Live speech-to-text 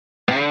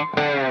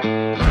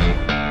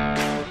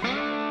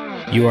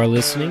You are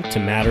listening to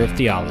Matter of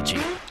Theology,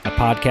 a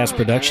podcast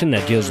production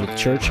that deals with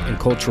church and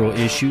cultural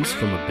issues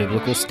from a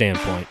biblical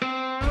standpoint.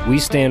 We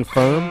stand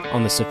firm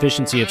on the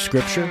sufficiency of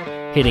Scripture,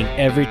 hitting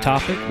every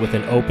topic with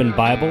an open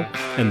Bible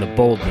and the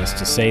boldness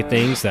to say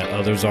things that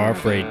others are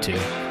afraid to.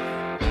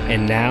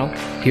 And now,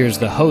 here's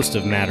the host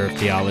of Matter of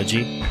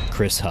Theology,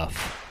 Chris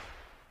Huff.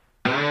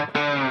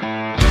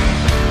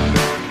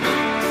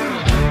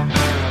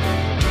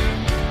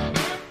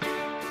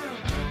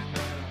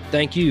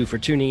 Thank you for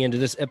tuning into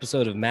this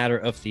episode of Matter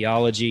of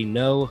Theology.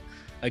 No,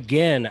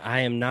 again,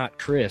 I am not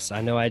Chris.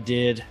 I know I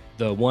did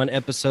the one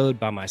episode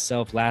by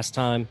myself last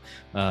time,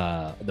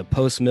 the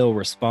post-mill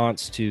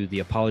response to the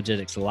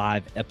Apologetics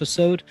Live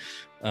episode.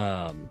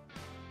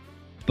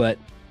 But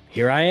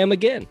here I am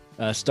again,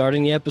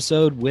 starting the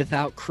episode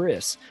without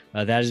Chris.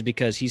 That is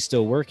because he's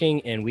still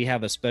working, and we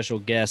have a special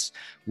guest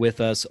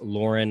with us,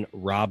 Lauren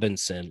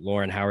Robinson.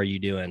 Lauren, how are you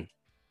doing?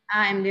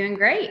 I'm doing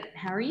great.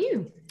 How are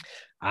you?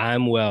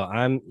 I'm well.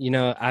 I'm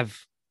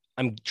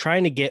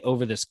trying to get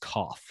over this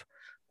cough.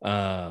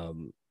 I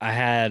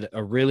had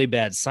a really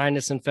bad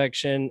sinus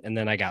infection, and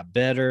then I got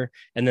better,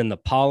 and then the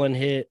pollen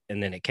hit,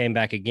 and then it came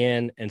back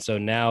again. And so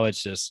now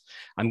it's just,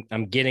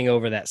 I'm getting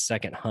over that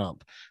second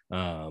hump.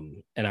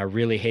 And I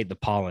really hate the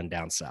pollen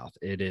down south.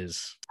 It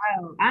is.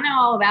 Oh, I know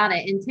all about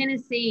it. And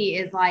Tennessee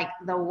is like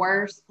the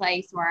worst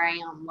place where I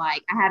am.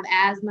 Like, I have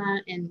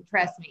asthma, and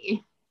trust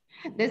me,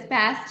 this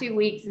past 2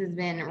 weeks has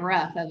been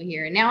rough over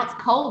here. And now it's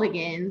cold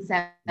again.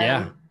 So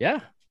yeah.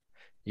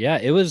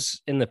 It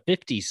was in the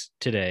 50s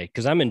today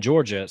because I'm in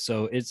Georgia.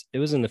 So it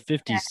was in the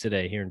 50s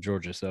today here in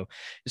Georgia. So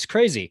it's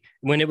crazy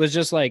when it was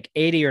just like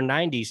 80 or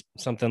 90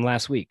 something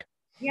last week.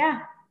 Yeah.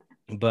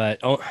 But,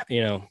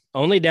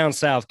 only down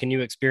south can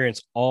you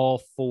experience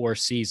all 4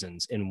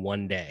 seasons in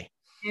one day.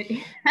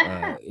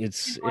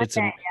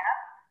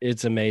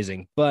 It's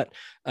amazing. But,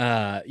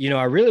 I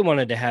really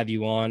wanted to have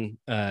you on.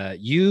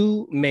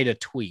 You made a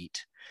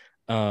tweet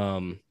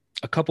a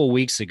couple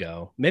weeks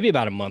ago, maybe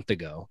about a month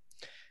ago,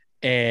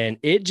 and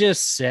it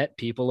just set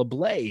people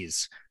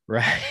ablaze,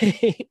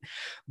 right?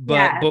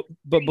 But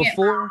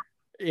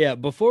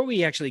before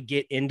we actually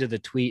get into the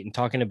tweet and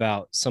talking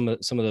about some of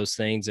those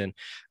things, and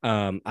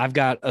I've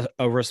got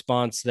a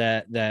response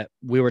that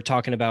we were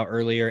talking about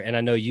earlier, and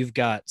I know you've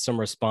got some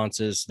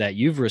responses that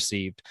you've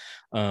received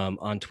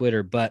on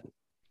Twitter, but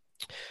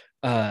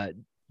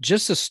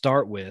just to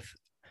start with,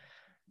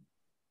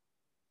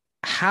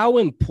 how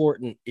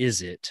important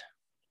is it,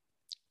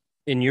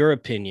 in your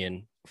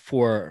opinion,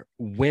 for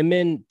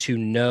women to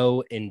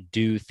know and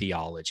do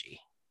theology?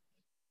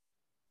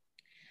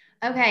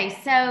 Okay,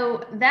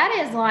 so that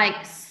is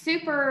like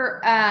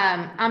super,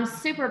 I'm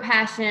super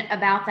passionate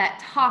about that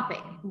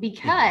topic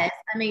because,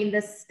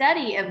 the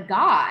study of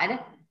God,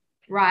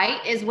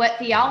 right, is what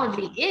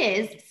theology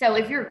is. So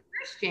if you're a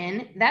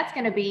Christian, that's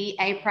going to be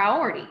a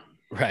priority.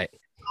 Right.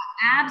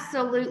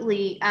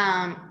 Absolutely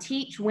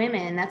teach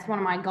women. That's one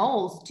of my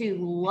goals, to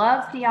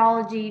love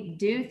theology,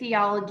 do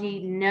theology,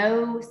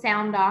 know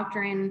sound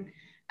doctrine.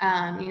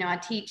 I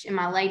teach in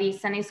my ladies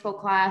Sunday school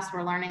class.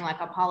 We're learning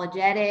like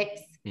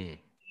apologetics. And,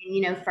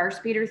 1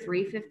 Peter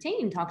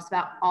 3:15 talks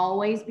about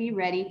always be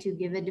ready to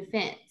give a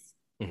defense.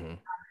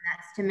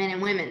 That's to men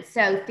and women.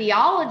 So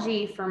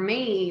theology for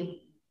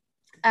me,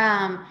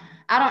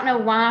 I don't know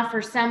why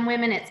for some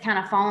women it's kind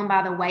of fallen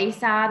by the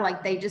wayside.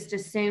 Like they just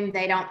assume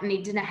they don't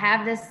need to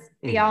have this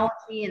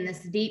theology and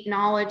this deep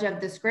knowledge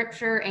of the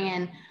scripture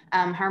and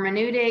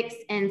hermeneutics.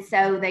 And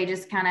so they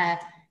just kind of,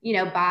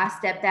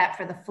 bystep that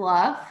for the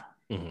fluff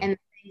and the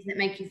things that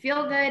make you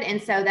feel good.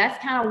 And so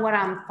that's kind of what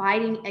I'm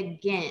fighting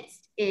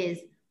against, is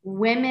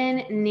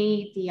women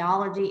need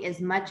theology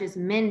as much as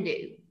men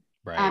do.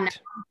 Right.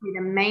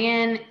 The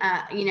man,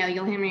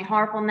 you'll hear me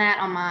harp on that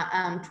on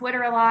my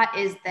Twitter a lot,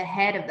 is the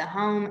head of the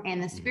home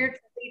and the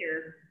spiritual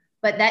leader.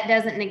 But that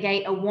doesn't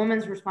negate a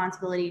woman's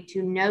responsibility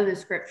to know the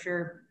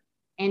scripture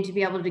and to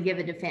be able to give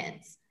a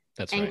defense.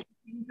 That's and right.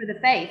 For the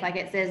faith, like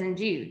it says in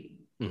Jude.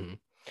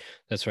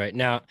 That's right.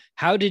 Now,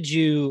 when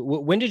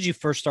did you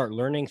first start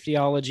learning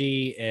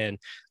theology, and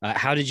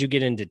how did you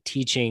get into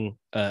teaching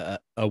a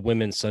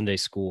women's Sunday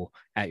school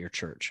at your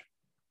church?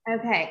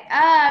 Okay.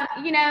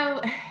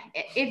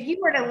 If you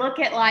were to look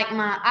at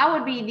I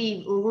would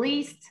be the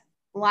least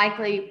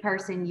likely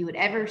person you would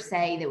ever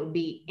say that would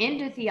be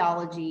into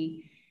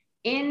theology,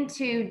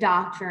 into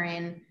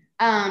doctrine,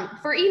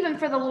 for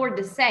the Lord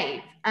to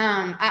save.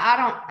 I'm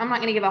not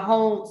going to give a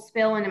whole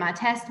spill into my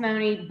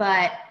testimony,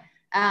 but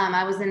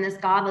I was in this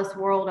godless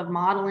world of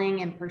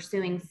modeling and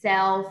pursuing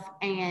self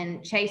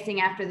and chasing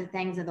after the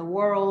things of the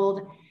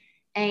world.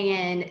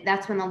 And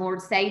that's when the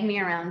Lord saved me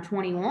around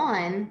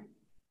 21.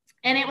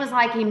 And it was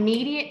like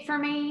immediate for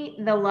me,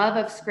 the love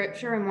of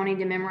scripture and wanting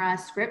to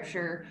memorize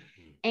scripture.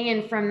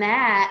 And from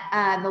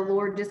that, the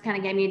Lord just kind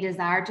of gave me a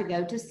desire to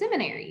go to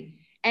seminary.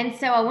 And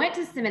so I went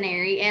to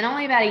seminary, and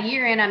only about a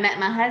year in, I met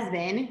my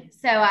husband.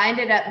 So I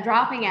ended up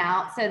dropping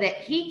out so that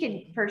he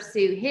could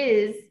pursue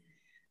his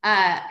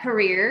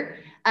career,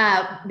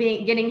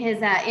 getting his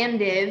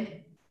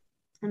MDiv.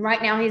 And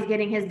right now he's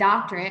getting his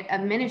doctorate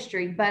of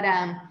ministry. But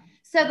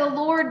So the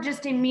Lord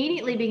just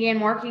immediately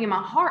began working in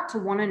my heart to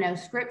want to know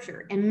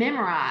scripture and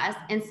memorize.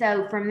 And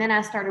so from then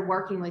I started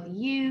working with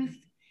youth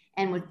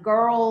and with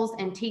girls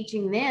and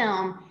teaching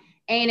them.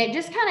 And it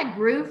just kind of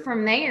grew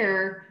from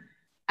there.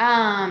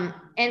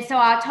 And so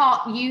I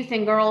taught youth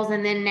and girls.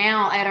 And then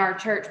now at our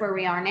church where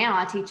we are now,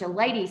 I teach a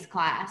ladies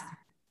class.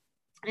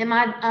 And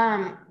my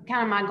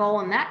kind of my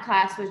goal in that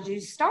class was to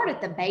start at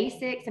the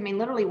basics. I mean,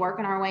 literally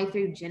working our way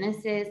through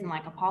Genesis and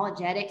like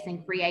apologetics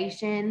and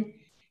creation,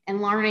 and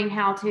learning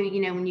how to,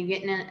 when you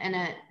get in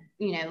a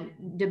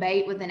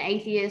debate with an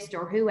atheist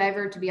or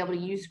whoever, to be able to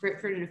use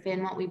scripture to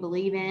defend what we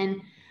believe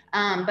in.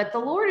 But the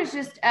Lord is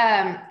just,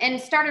 and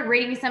started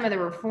reading some of the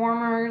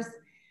reformers,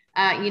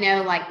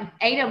 like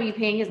A.W.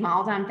 Pink is my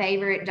all-time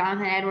favorite,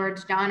 Jonathan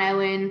Edwards, John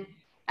Owen.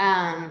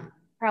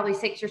 Probably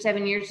 6 or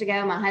 7 years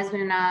ago, my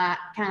husband and I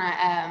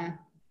kind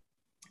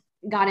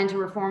of got into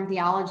Reformed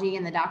theology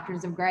and the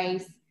doctrines of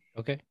grace.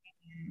 Okay.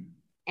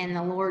 And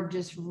the Lord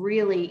just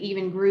really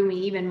even grew me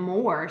even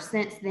more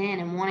since then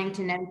and wanting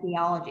to know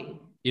theology.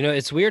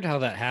 It's weird how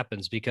that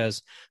happens,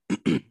 because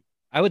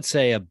I would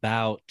say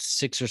about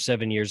 6 or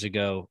 7 years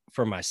ago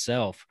for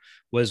myself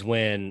was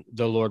when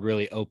the Lord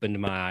really opened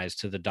my eyes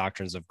to the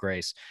doctrines of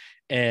grace.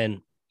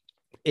 And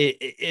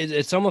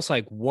it's almost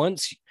like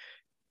once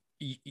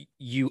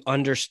you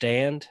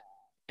understand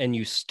and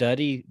you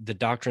study the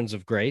doctrines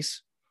of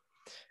grace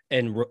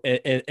and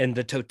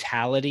the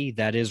totality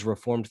that is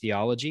Reformed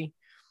theology,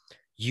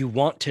 you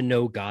want to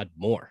know God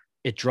more.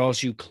 It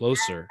draws you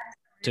closer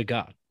to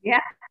God.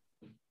 Yeah.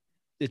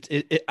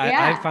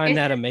 I find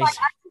that amazing.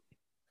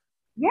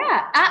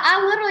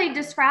 I literally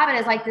describe it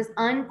as like this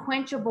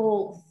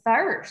unquenchable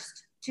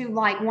thirst to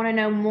like want to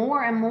know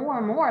more and more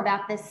and more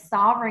about this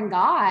sovereign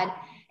God.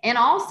 And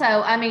also,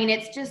 I mean,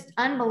 it's just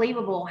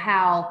unbelievable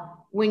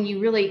how when you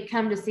really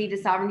come to see the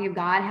sovereignty of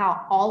God,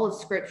 how all of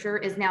scripture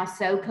is now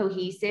so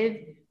cohesive.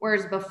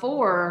 Whereas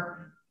before,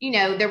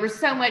 there was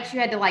so much you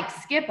had to like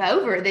skip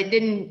over that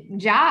didn't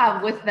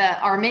jive with the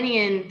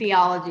Arminian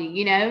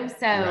theology,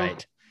 So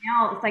right.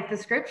 Now it's like the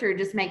scripture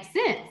just makes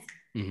sense.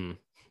 Mm-hmm.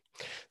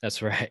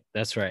 That's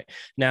right.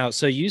 Now,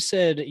 so you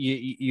said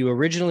you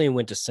originally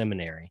went to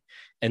seminary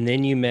and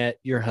then you met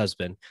your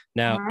husband.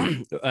 Now,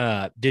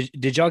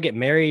 did y'all get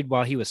married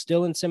while he was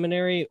still in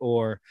seminary,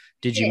 or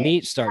did you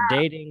meet, start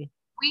dating?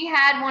 We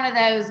had one of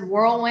those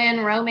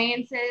whirlwind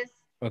romances.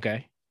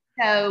 Okay.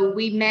 So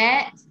we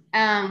met.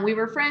 We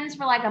were friends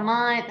for like a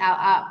month.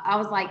 I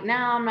was like, no,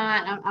 I'm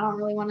not. I don't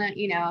really want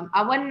to,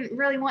 I wasn't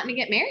really wanting to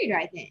get married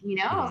right then.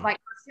 Mm-hmm. I was like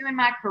pursuing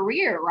my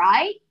career,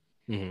 right?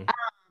 Mm-hmm.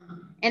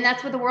 And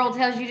that's what the world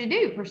tells you to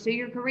do, pursue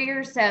your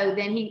career. So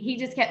then he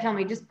just kept telling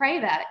me, just pray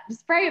about it.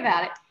 Just pray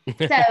about it.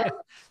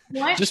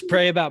 So just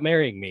pray about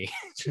marrying me.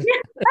 So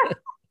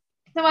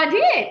I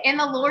did. And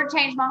the Lord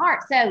changed my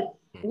heart. So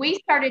we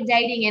started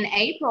dating in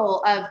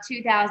April of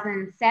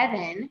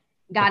 2007,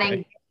 got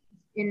engaged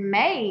in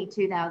May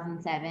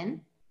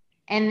 2007,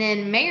 and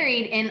then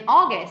married in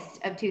August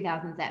of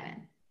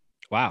 2007.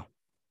 Wow.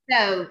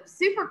 So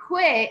super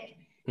quick.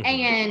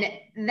 And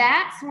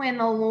that's when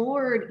the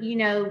Lord,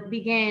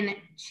 began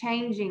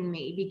changing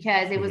me,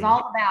 because it was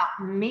all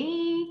about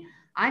me.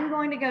 I'm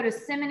going to go to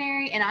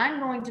seminary and I'm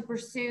going to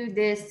pursue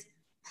this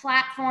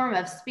platform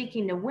of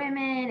speaking to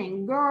women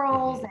and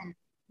girls. And,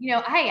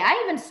 hey,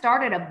 I even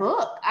started a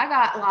book. I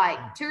got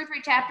like 2 or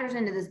 3 chapters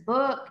into this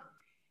book.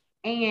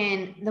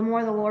 And the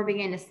more the Lord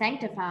began to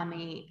sanctify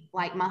me,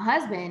 like my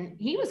husband,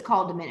 he was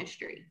called to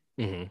ministry.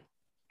 Mm-hmm.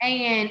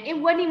 And it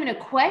wasn't even a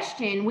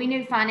question. We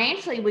knew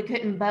financially we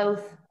couldn't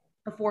both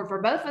afford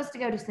for both of us to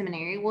go to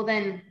seminary. Well,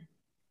 then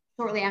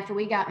shortly after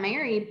we got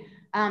married,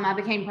 I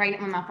became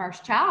pregnant with my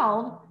first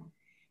child.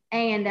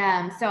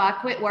 And so I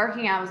quit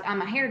working.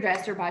 I'm a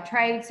hairdresser by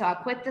trade. So I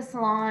quit the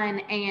salon.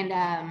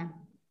 And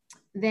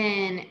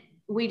then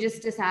we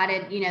just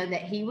decided,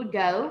 that he would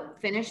go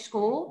finish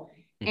school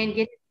and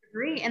get his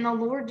degree. And the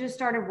Lord just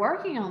started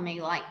working on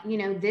me. Like,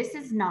 this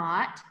is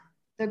not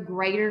the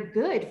greater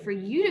good for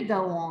you to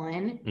go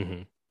on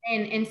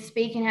and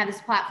speak and have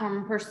this platform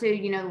and pursue,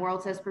 the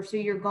world says, pursue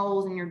your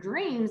goals and your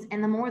dreams.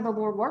 And the more the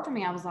Lord worked on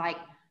me, I was like,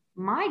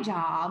 my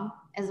job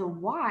as a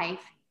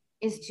wife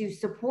is to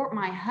support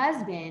my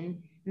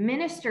husband,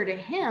 minister to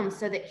him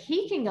so that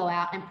he can go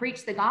out and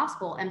preach the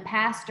gospel and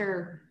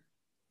pastor,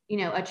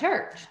 a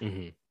church.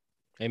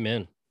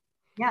 Amen.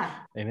 Yeah.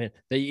 Amen.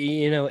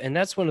 And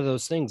that's one of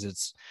those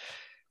things.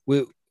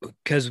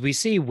 Because we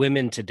see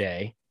women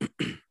today,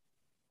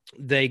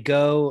 they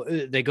go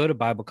to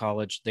Bible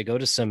college, they go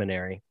to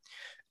seminary.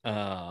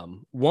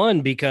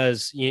 One,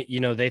 because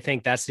they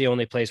think that's the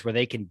only place where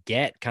they can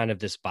get kind of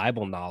this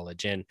Bible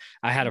knowledge. And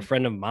I had a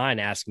friend of mine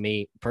ask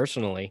me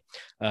personally,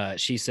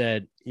 she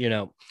said,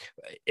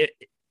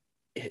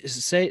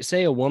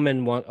 say a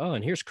woman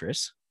and here's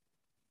Chris,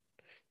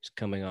 he's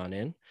coming on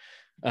in.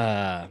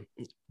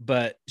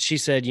 But she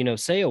said,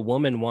 say a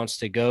woman wants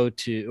to go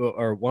to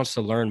or wants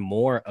to learn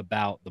more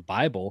about the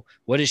Bible,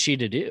 what is she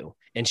to do?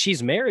 And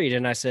she's married.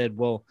 And I said,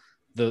 well,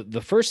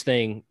 the first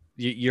thing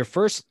your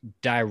first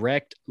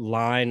direct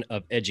line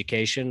of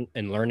education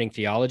and learning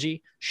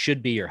theology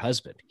should be your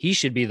husband. He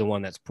should be the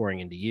one that's pouring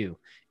into you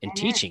and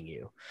teaching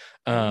you.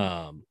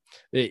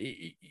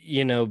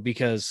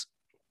 Because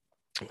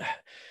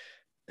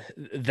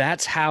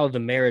that's how the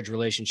marriage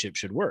relationship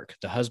should work.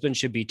 The husband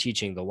should be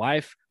teaching the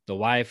wife. The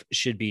wife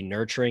should be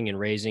nurturing and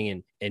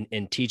raising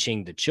and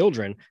teaching the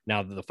children.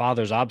 Now, the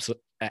father's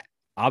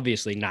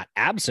obviously not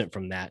absent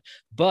from that,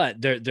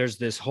 but there's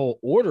this whole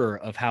order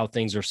of how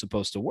things are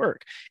supposed to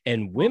work.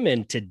 And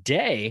women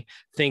today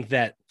think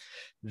that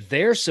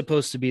they're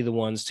supposed to be the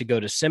ones to go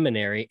to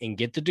seminary and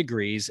get the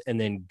degrees and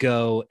then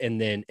go and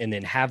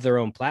then have their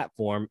own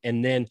platform.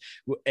 And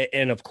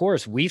of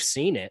course, we've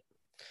seen it.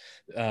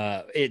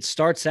 It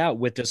starts out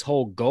with this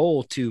whole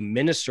goal to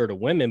minister to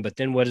women, but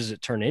then what does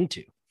it turn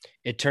into?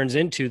 It turns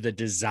into the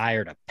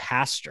desire to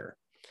pastor.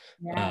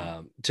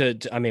 Yeah.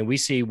 We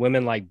see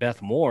women like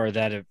Beth Moore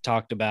that have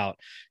talked about,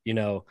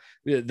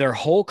 their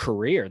whole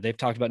career. They've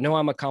talked about, no,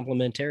 I'm a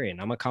complementarian.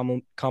 I'm a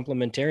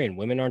complementarian.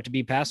 Women aren't to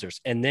be pastors.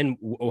 And then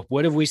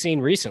what have we seen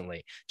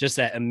recently? Just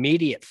that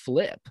immediate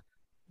flip,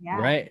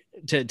 right?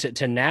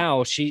 To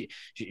now she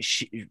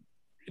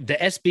the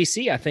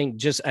SBC, I think,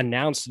 just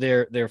announced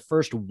their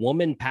first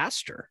woman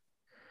pastor.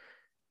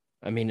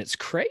 I mean, it's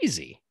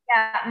crazy.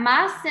 Yeah,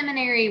 my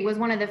seminary was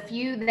one of the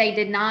few they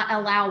did not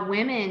allow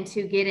women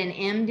to get an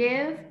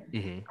MDiv,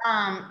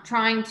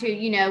 trying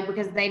to,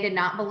 because they did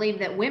not believe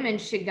that women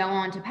should go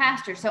on to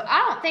pastor. So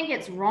I don't think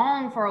it's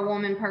wrong for a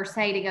woman per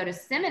se to go to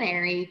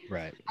seminary.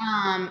 Right.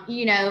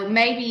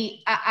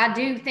 Maybe I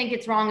do think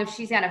it's wrong if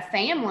she's got a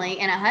family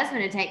and a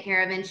husband to take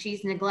care of and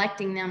she's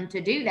neglecting them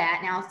to do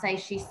that. Now, I'll say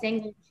she's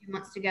single, she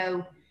wants to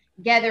go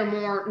gather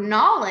more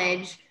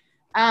knowledge.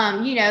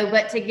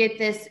 But to get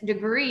this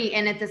degree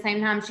and at the same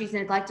time she's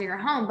neglecting her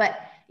home. But,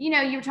 you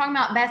were talking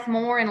about Beth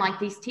Moore and like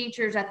these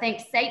teachers. I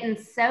think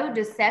Satan's so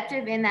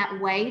deceptive in that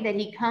way that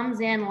he comes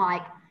in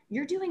like,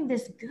 you're doing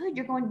this good.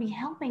 You're going to be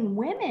helping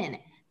women.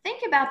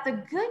 Think about the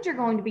good you're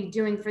going to be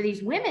doing for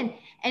these women.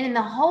 And in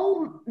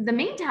the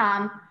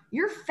meantime,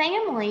 your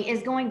family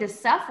is going to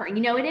suffer. It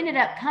ended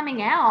up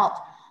coming out,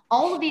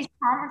 all of these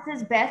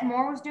conferences Beth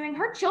Moore was doing,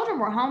 her children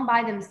were home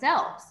by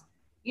themselves.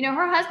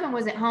 Her husband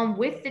was at home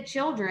with the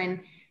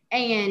children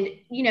and,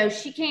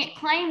 she can't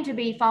claim to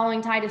be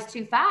following Titus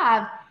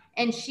 2:5.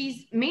 And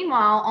she's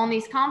meanwhile on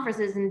these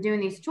conferences and doing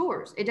these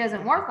tours. It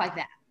doesn't work like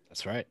that.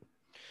 That's right.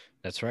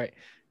 That's right.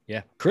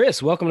 Yeah.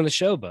 Chris, welcome to the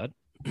show, bud.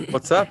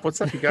 What's up,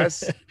 you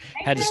guys?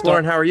 Had to start.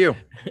 Lauren, how are you?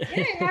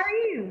 Good. How are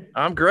you?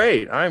 I'm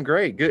great.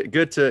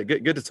 Good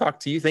to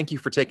talk to you. Thank you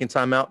for taking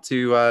time out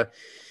to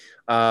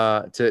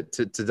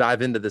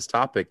dive into this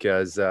topic,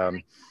 as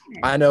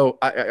I know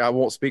I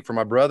won't speak for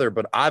my brother,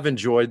 but I've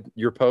enjoyed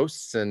your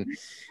posts and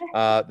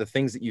the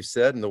things that you've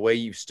said and the way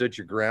you've stood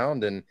your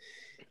ground, and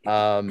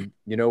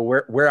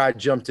where I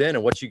jumped in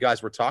and what you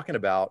guys were talking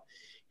about.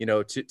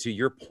 To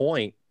your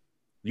point,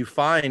 you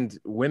find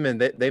women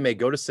that they may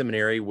go to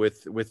seminary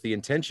with the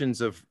intentions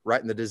of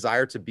and the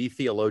desire to be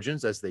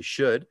theologians, as they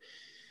should,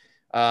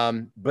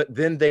 but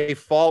then they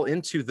fall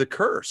into the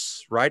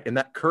curse, right? And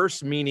that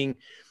curse meaning,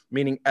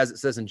 as it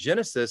says in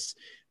Genesis,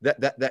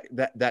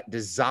 that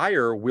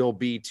desire will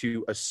be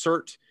to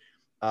assert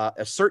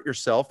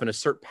yourself and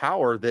assert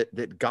power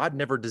that God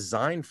never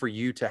designed for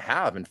you to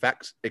have. In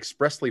fact,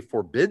 expressly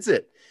forbids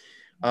it.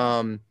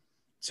 So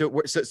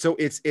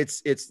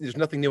it's there's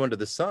nothing new under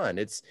the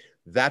sun.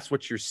 That's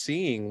what you're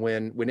seeing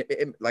when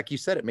it, like you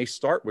said, it may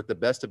start with the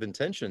best of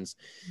intentions,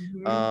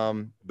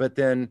 but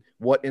then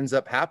what ends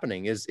up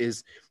happening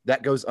is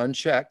that goes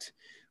unchecked.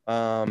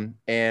 And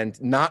I'm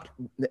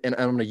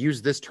going to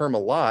use this term a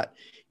lot.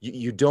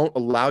 You don't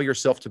allow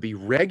yourself to be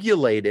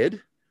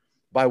regulated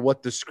by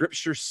what the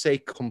scriptures say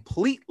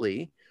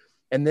completely.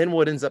 And then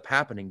what ends up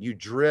happening, you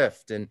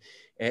drift. And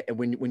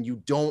when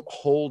you don't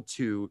hold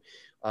to,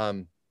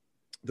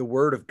 the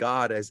word of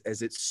God as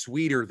it's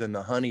sweeter than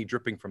the honey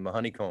dripping from the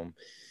honeycomb,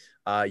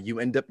 you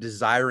end up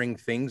desiring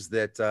things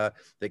that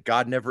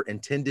God never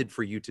intended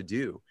for you to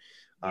do.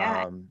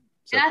 Yeah.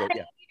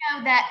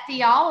 That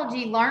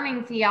theology,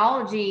 learning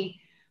theology,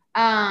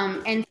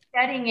 and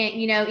studying it,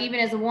 even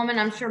as a woman,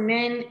 I'm sure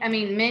men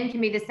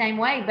can be the same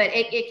way, but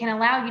it can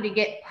allow you to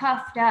get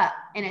puffed up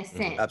in a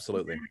sense.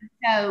 Absolutely.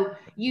 So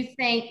you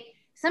think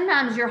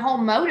sometimes your whole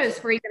motives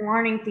for even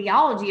learning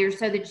theology are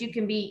so that you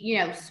can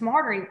be,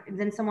 smarter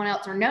than someone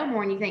else or know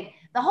more. And you think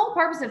the whole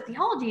purpose of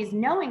theology is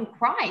knowing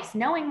Christ,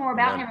 knowing more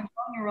about him and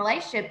growing your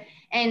relationship.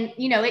 And,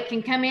 it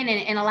can come in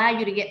and allow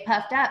you to get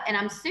puffed up. And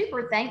I'm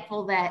super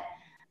thankful that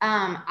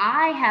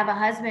I have a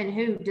husband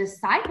who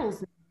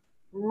disciples me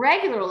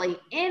regularly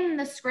in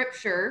the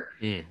scripture.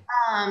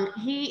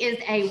 He is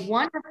a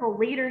wonderful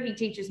leader. He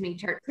teaches me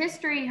church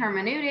history,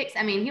 hermeneutics.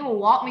 He will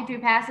walk me through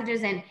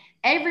passages, and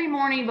every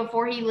morning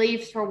before he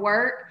leaves for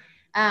work,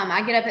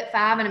 I get up at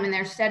 5 and I'm in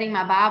there studying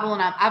my Bible,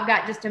 and I've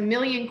got just a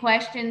million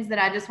questions that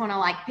I just want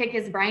to pick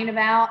his brain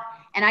about.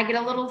 And I get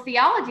a little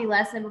theology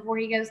lesson before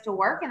he goes to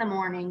work in the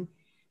morning.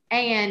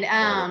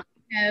 And,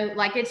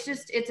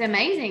 it's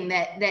amazing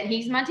that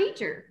he's my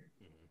teacher.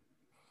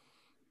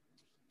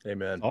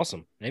 Amen.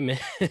 Awesome. Amen.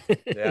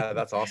 Yeah,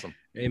 that's awesome.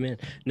 Amen.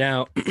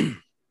 Now,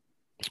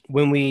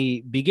 when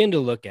we begin to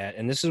look at,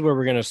 and this is where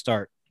we're going to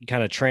start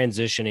kind of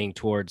transitioning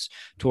towards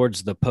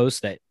the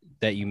post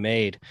that you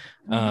made.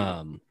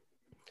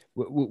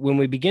 When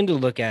we begin to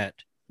look at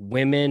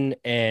women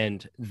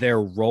and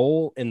their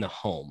role in the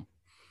home,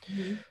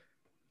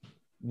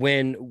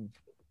 when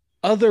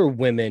other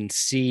women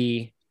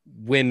see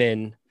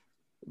women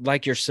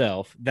like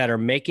yourself that are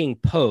making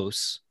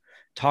posts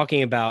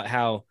talking about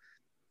how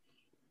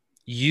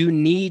you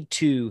need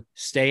to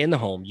stay in the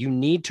home, you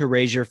need to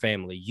raise your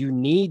family, you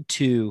need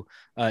to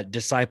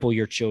disciple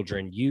your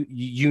children,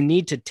 you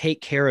need to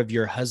take care of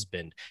your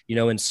husband,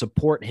 and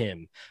support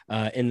him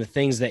in the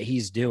things that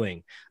he's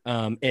doing,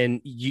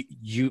 and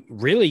you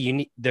really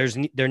need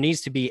there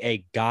needs to be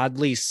a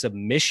godly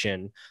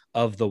submission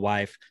of the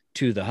wife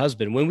to the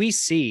husband. When we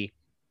see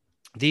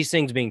these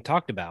things being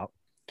talked about,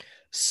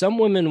 some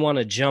women want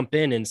to jump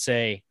in and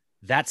say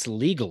that's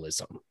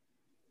legalism.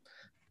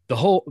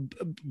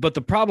 But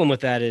the problem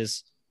with that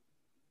is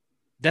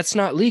that's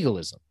not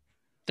legalism.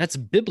 That's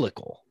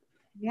biblical.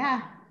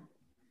 Yeah.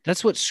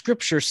 That's what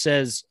scripture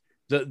says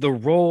the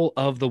role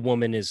of the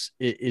woman is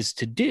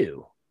to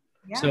do.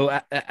 Yeah.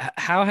 So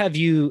how have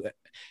you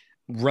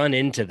run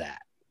into that?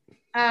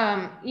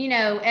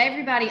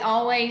 Everybody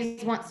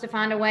always wants to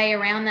find a way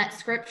around that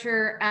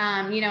scripture.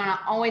 And I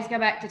always go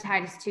back to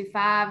Titus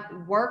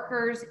 2:5,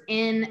 workers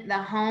in the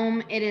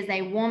home. It is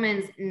a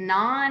woman's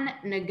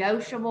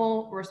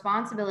non-negotiable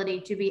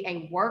responsibility to be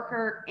a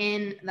worker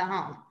in the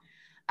home.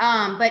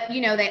 But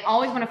they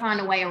always want to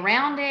find a way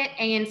around it.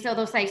 And so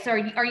they'll say, so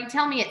are you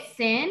telling me it's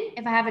sin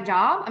if I have a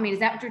job? I mean, is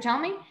that what you're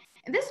telling me?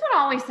 And this is what I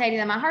always say to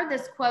them. I heard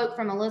this quote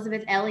from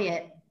Elizabeth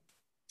Elliot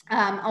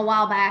a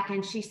while back,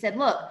 and she said,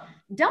 look,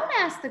 don't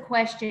ask the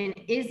question,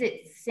 is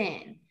it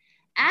sin?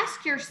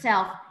 Ask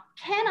yourself,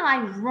 can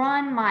I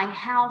run my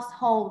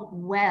household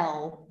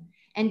well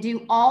and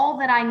do all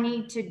that I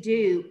need to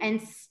do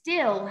and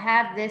still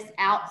have this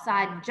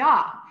outside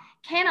job?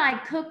 Can I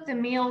cook the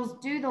meals,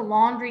 do the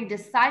laundry,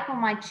 disciple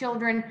my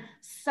children,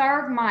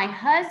 serve my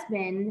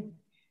husband,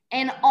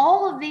 and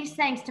all of these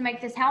things to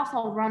make this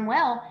household run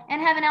well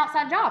and have an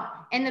outside job?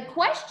 And the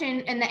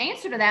question and the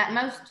answer to that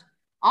most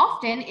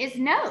often is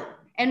no.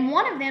 And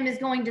one of them is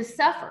going to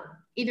suffer.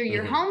 Either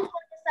your home's going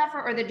to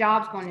suffer or the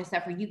job's going to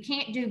suffer. You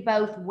can't do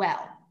both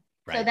well.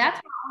 Right. So that's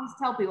what I always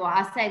tell people.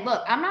 I say,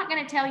 look, I'm not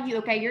going to tell you,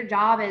 okay, your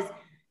job is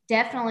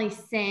definitely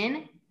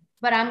sin,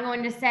 but I'm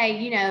going to say,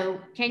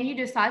 can you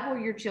disciple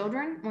your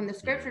children? When the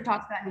scripture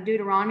talks about in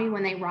Deuteronomy,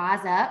 when they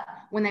rise up,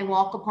 when they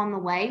walk upon the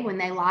way, when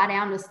they lie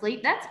down to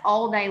sleep, that's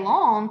all day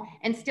long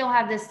and still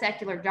have this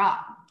secular job.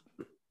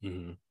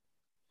 Mm-hmm.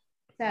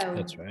 So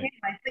that's right. Anyway,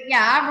 but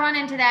yeah, I run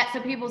into that.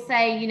 So people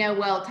say,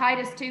 well,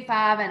 Titus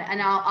 2:5,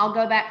 and I'll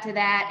go back to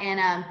that.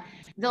 And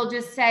they'll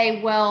just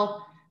say,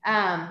 well,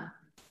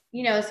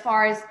 as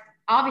far as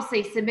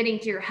obviously submitting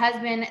to your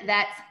husband,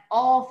 that's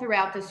all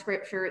throughout the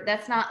scripture.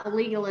 That's not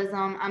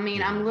legalism. I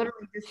mean, I'm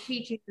literally just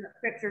teaching what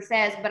scripture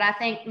says, but I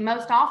think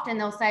most often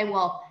they'll say,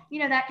 well,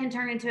 that can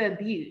turn into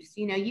abuse.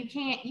 You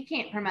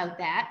can't promote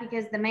that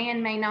because the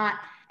man may not.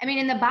 I mean,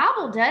 and the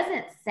Bible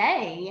doesn't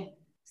say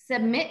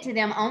submit to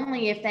them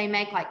only if they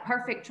make like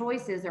perfect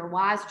choices or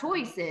wise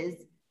choices.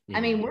 I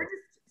mean, we're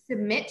just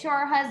submit to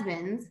our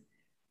husbands.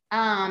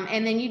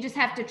 And then you just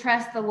have to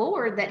trust the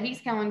Lord that he's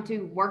going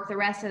to work the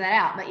rest of that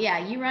out. But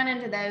yeah, you run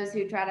into those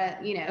who try to,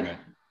 Right.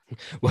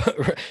 Well,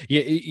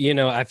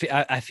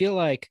 I feel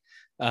like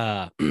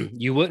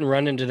you wouldn't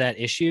run into that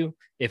issue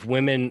if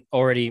women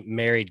already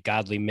married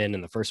godly men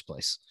in the first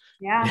place.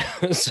 Yeah.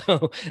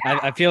 So yeah.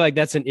 I feel like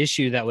that's an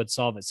issue that would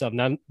solve itself.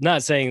 Now, I'm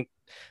not saying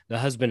the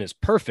husband is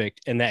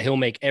perfect and that he'll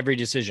make every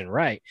decision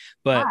right,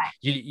 but right.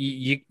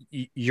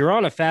 You're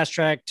on a fast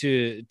track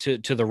to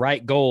the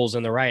right goals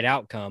and the right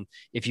outcome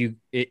if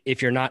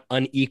you're not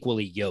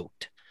unequally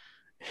yoked.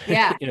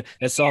 Yeah.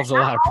 That solves a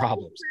lot of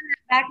problems.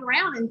 Back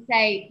around and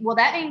say, well,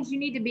 that means you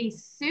need to be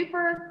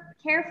super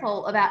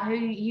careful about who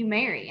you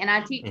marry. And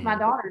I teach my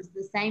daughters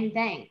the same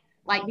thing,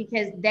 like,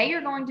 because they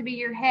are going to be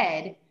your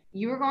head.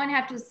 You are going to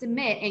have to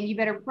submit, and you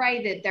better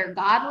pray that they're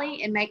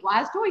godly and make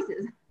wise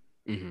choices.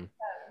 Mm-hmm.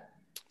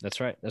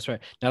 That's right. That's right.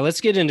 Now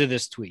let's get into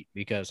this tweet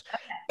because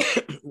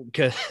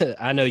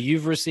I know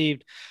you've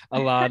received a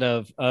lot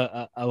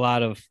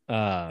of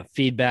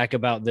feedback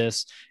about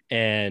this,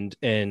 and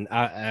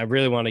I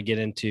really want to get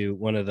into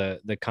one of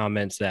the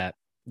comments that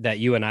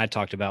you and I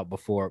talked about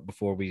before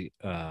we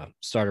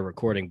started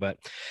recording. But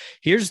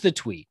here's the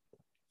tweet,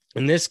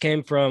 and this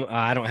came from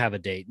I don't have a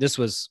date. This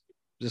was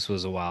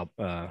a while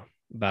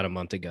about a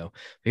month ago.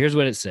 But here's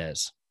what it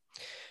says: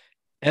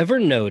 ever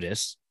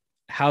notice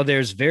how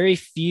there's very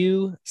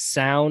few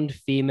sound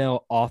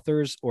female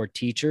authors or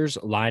teachers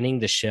lining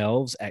the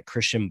shelves at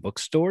Christian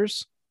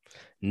bookstores?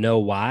 Know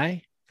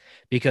why?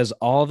 Because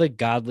all the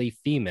godly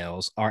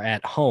females are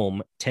at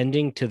home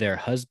tending to their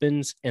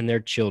husbands and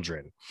their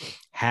children.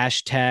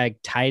 Hashtag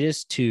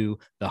Titus 2,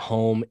 the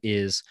home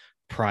is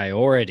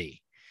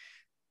priority.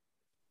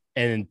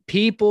 And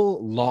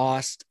people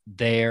lost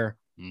their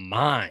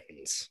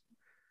minds.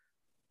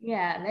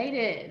 Yeah, they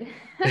did.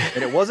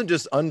 And it wasn't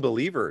just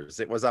unbelievers.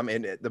 It was, I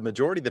mean, the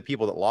majority of the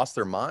people that lost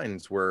their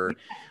minds were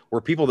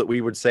people that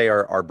we would say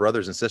are our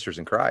brothers and sisters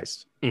in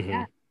Christ. Mm-hmm.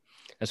 Yeah.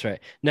 That's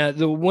right. Now,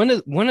 one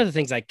of the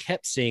things I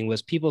kept seeing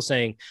was people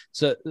saying,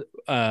 so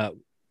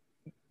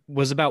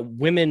was about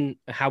women,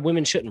 how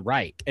women shouldn't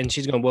write. And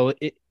she's going, well,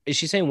 is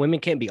she saying women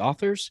can't be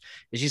authors?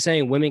 Is she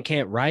saying women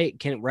can't write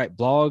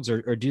blogs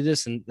or do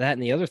this and that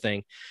and the other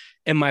thing?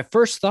 And my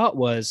first thought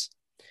was,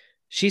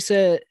 she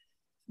said,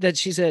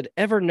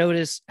 ever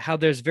notice how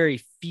there's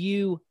very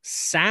few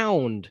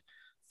sound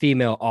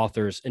female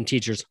authors and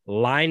teachers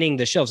lining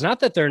the shelves? Not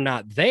that they're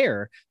not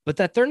there, but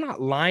that they're not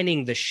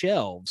lining the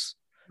shelves.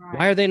 Right.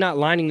 Why are they not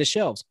lining the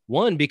shelves?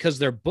 One, because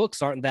their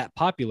books aren't that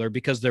popular,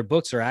 because their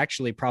books are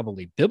actually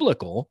probably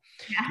biblical.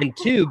 Yeah. And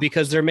two,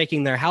 because they're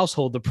making their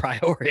household the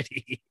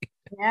priority.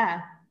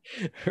 Yeah.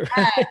 Right.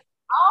 I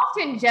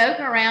often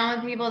joke around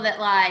with people that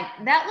like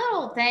that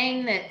little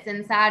thing that's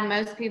inside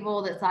most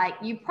people that's like,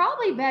 you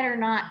probably better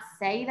not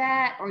say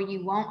that or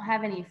you won't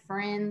have any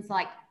friends.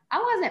 Like,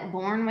 I wasn't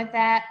born with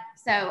that.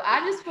 So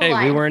I just feel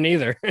we weren't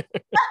either.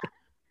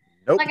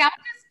 Nope. Like, I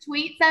would just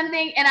tweet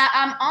something, and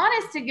I'm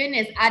honest to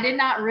goodness, I did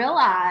not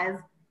realize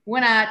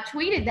when I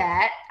tweeted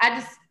that. I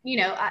just,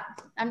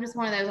 I'm just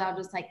one of those, I'll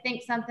just like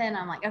think something.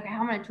 I'm like, okay,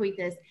 I'm going to tweet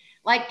this.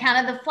 Like,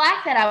 kind of the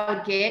flack that I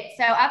would get.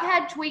 So I've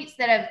had tweets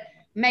that have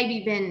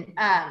maybe been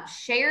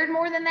shared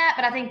more than that,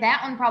 but I think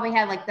that one probably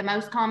had like the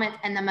most comments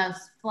and the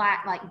most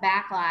flack, like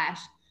backlash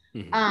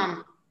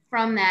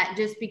from that,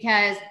 just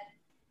because.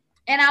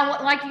 And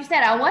I, like you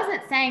said, I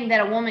wasn't saying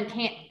that a woman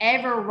can't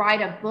ever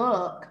write a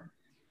book.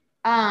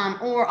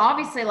 Or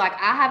obviously, like,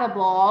 I have a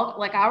blog,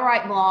 like I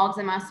write blogs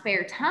in my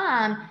spare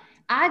time.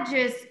 I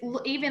just,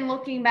 even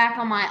looking back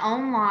on my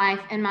own life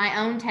and my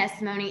own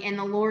testimony and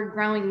the Lord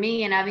growing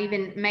me, and I've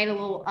even made a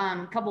little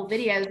couple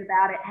videos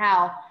about it,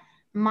 how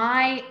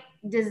my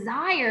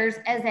desires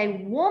as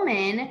a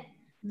woman,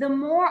 the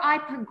more I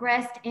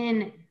progressed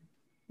in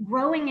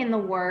growing in the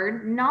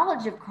word,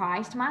 knowledge of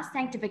Christ, my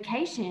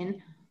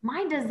sanctification,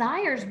 my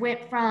desires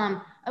went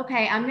from,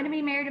 okay, I'm going to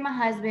be married to my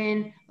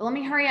husband, but let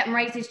me hurry up and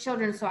raise these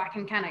children so I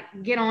can kind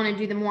of get on and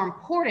do the more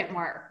important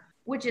work,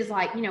 which is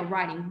like,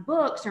 writing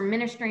books or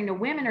ministering to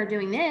women or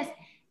doing this.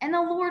 And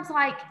the Lord's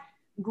like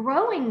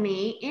growing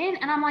me in,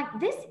 and I'm like,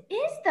 this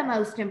is the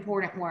most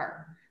important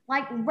work.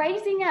 Like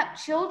raising up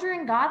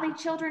children, godly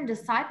children,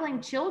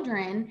 discipling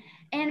children,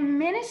 and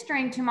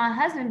ministering to my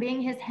husband,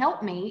 being his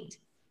helpmeet.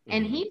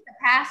 And he's the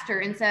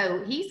pastor. And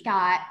so he's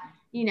got,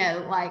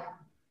 like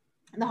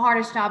the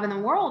hardest job in the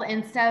world.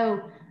 And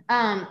so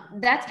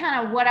that's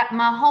kind of what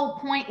my whole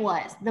point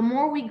was. The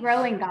more we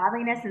grow in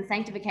godliness and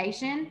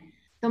sanctification,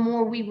 the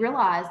more we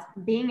realize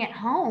being at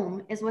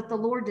home is what the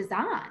Lord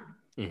designed.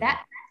 That's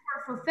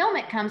where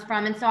fulfillment comes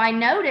from. And so I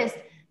noticed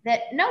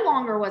that no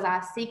longer was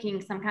I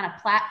seeking some kind of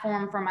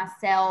platform for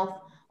myself,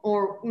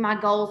 or my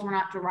goals were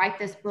not to write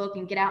this book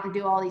and get out and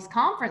do all these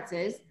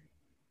conferences.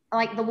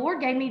 Like, the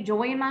Lord gave me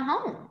joy in my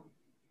home.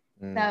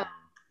 So.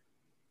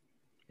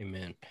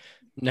 Amen.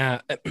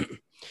 Now,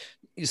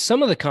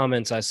 some of the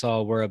comments I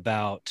saw were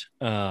about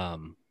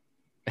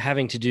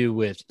having to do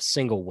with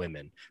single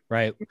women,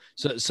 right?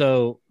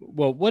 So,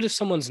 well, what if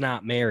someone's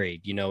not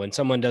married, and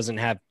someone doesn't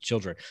have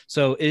children?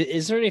 So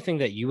is there anything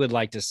that you would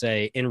like to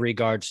say in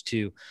regards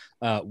to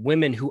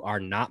women who are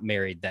not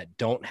married, that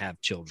don't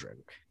have children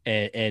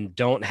and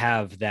don't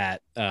have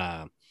that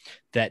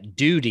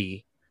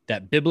duty,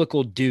 that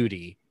biblical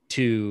duty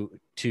to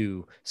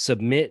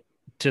submit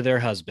to their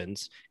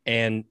husbands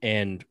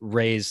and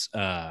raise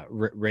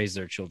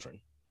their children?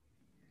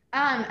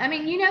 I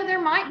mean,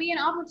 there might be an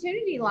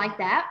opportunity like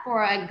that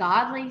for a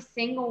godly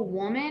single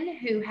woman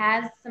who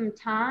has some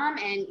time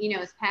and,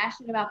 is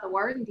passionate about the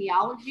word and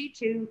theology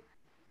to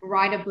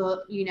write a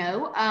book,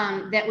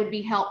 that would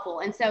be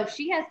helpful. And so if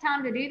she has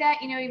time to do that,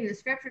 even the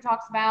scripture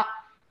talks about,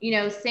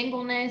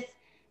 singleness.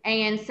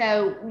 And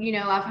so,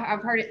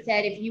 I've heard it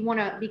said, if you want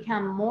to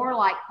become more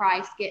like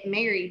Christ, get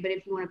married. But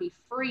if you want to be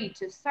free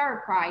to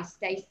serve Christ,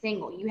 stay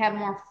single. You have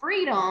more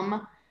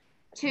freedom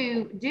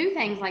to do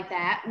things like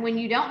that when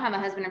you don't have a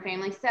husband or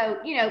family. So,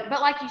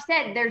 but like you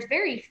said, there's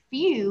very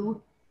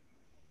few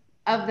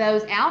of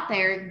those out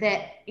there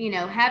that,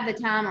 have the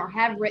time or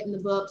have written the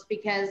books,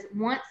 because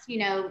once,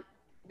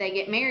 they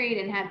get married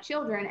and have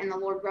children and the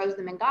Lord grows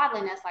them in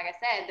godliness, like I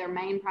said, their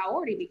main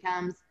priority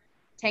becomes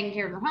taking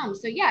care of their home.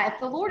 So yeah, if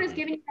the Lord is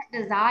giving you that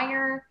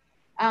desire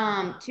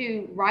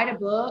to write a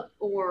book,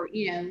 or,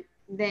 then,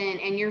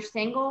 and you're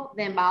single,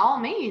 then by all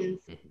means,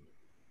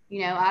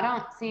 I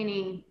don't see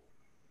any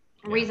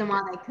reason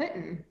why they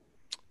couldn't.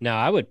 Now,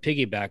 I would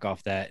piggyback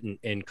off that,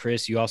 and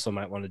Chris, you also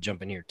might want to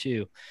jump in here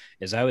too,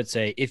 is I would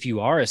say, if you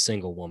are a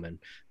single woman,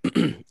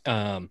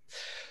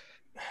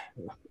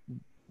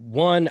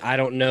 one, I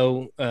don't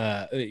know,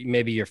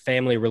 maybe your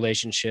family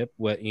relationship,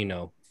 what,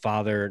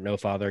 father, no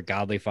father,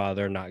 godly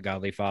father, not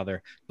godly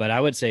father. But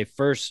I would say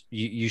first,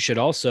 you should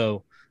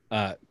also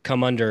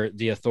come under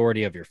the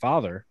authority of your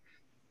father,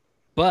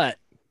 but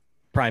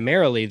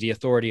primarily the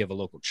authority of a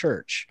local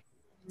church.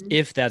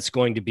 if that's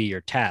going to be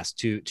your task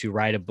to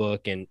write a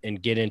book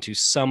and get into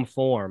some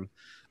form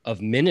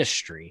of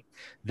ministry.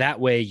 That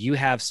way you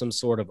have some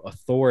sort of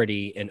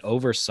authority and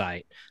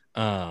oversight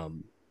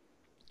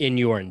in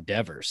your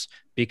endeavors,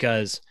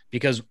 because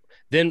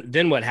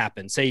then what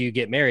happens? Say you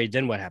get married,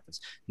 then what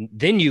happens?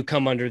 Then you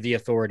come under the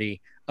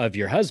authority of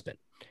your husband.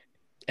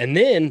 And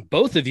then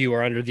both of you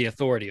are under the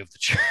authority of the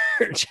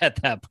church at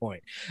that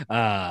point.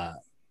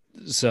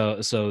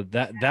 So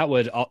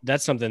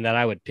that's something that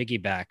I would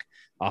piggyback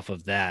off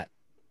of that.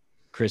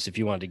 Chris, if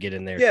you wanted to get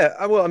in there.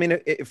 Yeah, well, I mean,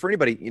 for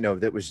anybody,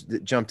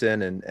 that jumped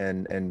in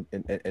and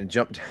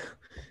jumped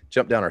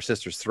down our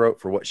sister's throat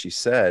for what she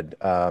said.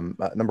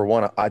 Number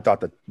one, I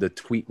thought that the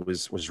tweet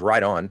was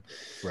right on.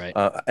 Right.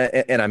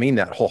 And I mean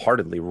that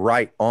wholeheartedly,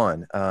 right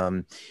on.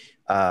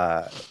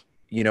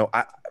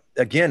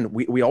 Again,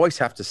 we always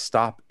have to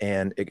stop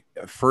and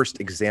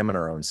first examine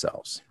our own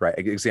selves, right?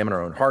 Examine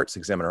our own hearts,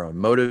 examine our own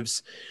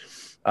motives.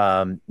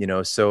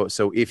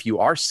 So if you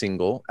are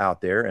single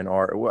out there and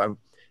are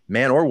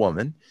man or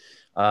woman,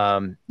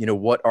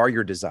 what are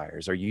your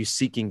desires? Are you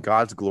seeking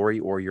God's glory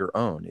or your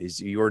own?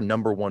 Is your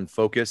number one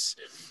focus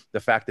the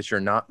fact that you're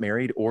not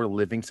married, or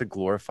living to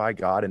glorify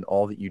God in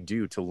all that you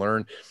do, to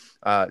learn,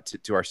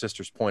 to our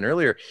sister's point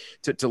earlier,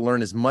 to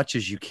learn as much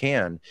as you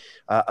can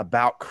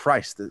about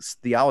Christ? This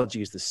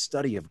theology is the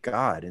study of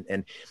God.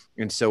 And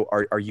so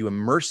are you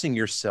immersing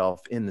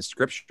yourself in the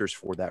scriptures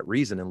for that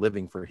reason and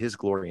living for his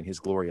glory and his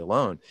glory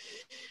alone?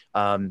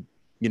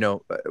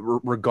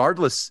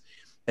 Regardless,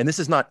 and this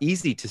is not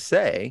easy to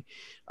say.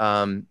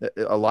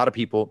 A lot of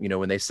people,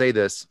 when they say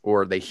this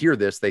or they hear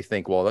this, they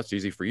think, well, that's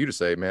easy for you to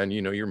say, man,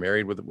 you're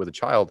married with a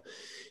child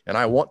and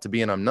I want to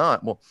be, and I'm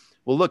not. Well,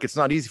 look, it's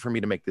not easy for me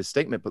to make this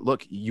statement, but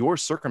look, your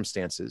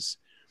circumstances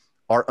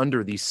are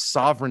under the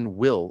sovereign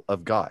will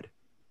of God,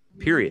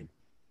 period,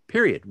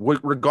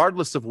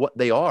 regardless of what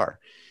they are.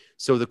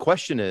 So the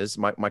question is,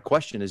 my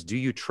question is, do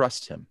you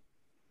trust him?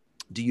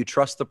 Do you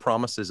trust the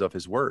promises of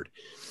his word?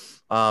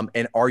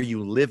 And are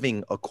you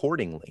living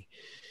accordingly?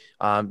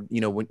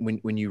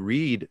 When you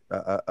read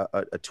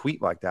a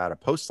tweet like that, a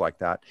post like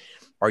that,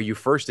 are you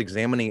first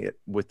examining it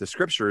with the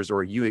scriptures, or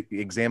are you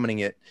examining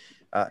it,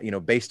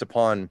 based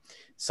upon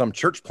some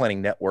church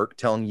planning network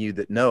telling you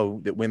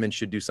that women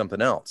should do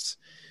something else?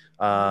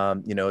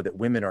 That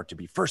women are to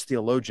be first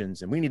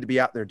theologians and we need to be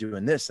out there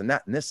doing this and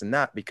that and this and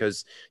that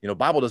because,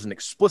 Bible doesn't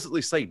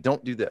explicitly say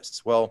don't do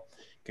this. Well,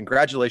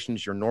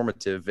 congratulations, you're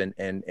normative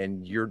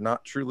and you're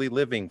not truly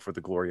living for the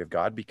glory of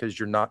God because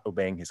you're not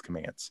obeying his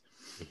commands.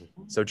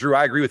 Mm-hmm. So Drew,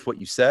 I agree with what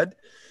you said.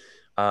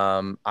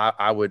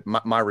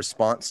 My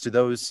response to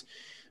those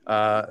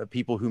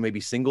people who may be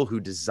single, who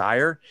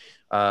desire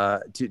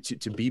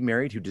to be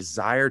married, who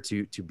desire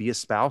to be a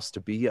spouse,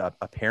 to be a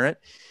parent,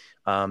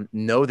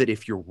 know that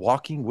if you're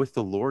walking with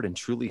the Lord and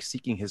truly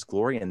seeking his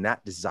glory and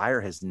that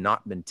desire has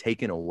not been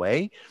taken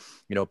away,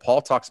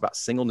 Paul talks about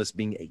singleness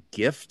being a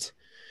gift.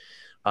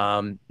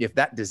 If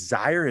that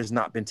desire has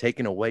not been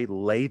taken away,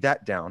 lay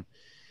that down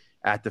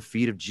at the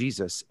feet of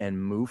Jesus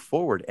and move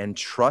forward and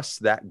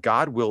trust that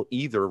God will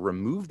either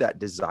remove that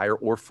desire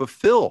or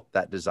fulfill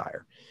that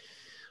desire.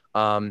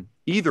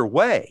 Either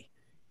way,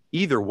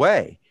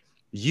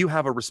 you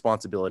have a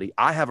responsibility.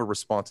 I have a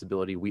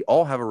responsibility. We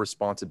all have a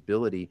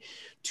responsibility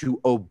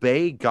to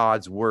obey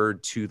God's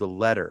word to the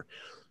letter,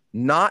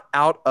 not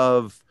out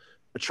of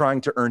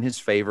trying to earn his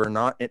favor,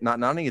 not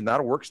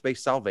a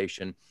works-based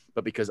salvation,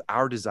 but because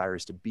our desire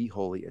is to be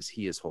holy as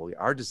he is holy.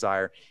 Our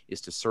desire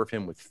is to serve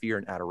him with fear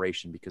and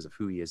adoration because of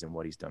who he is and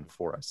what he's done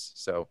for us.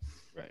 So,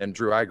 right. And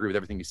Drew, I agree with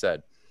everything you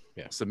said.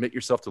 Yeah. Submit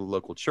yourself to the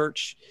local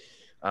church,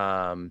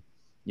 but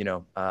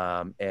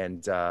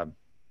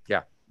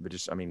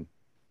just,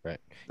 right.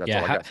 That's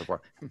all I got so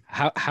far.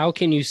 How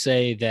can you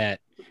say that?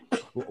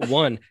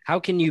 One,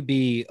 how can you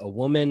be a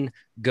woman,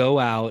 go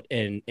out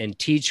and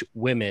teach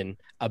women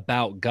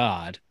about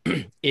God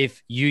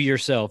if you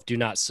yourself do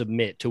not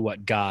submit to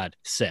what God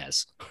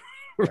says?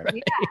 Right?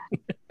 Yeah.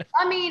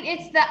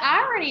 It's the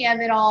irony of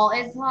it all.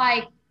 It's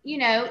like,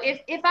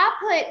 if I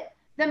put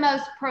the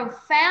most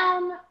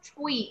profound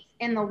tweet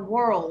in the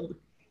world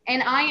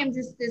and I am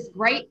just this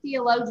great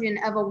theologian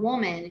of a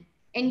woman,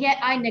 and yet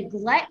I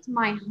neglect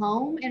my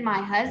home and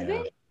my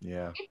husband,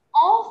 yeah. It's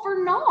all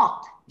for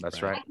naught.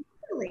 That's right.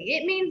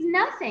 It means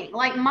nothing.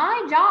 Like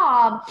my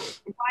job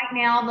right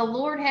now, the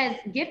Lord has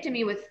gifted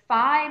me with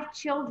 5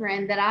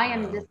 children that I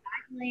am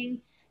discipling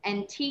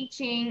and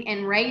teaching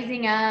and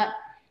raising up.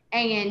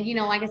 And,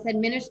 like I said,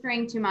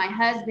 ministering to my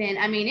husband.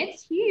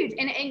 It's huge.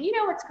 And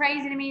what's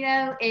crazy to me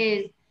though,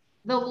 is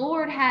the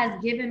Lord has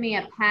given me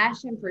a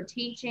passion for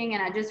teaching.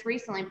 And I just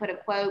recently put a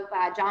quote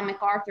by John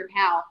MacArthur,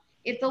 how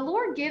if the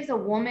Lord gives a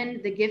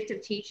woman the gift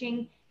of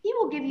teaching, he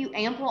will give you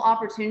ample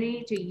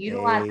opportunity to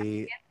utilize that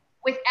gift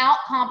without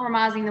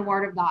compromising the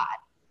word of God.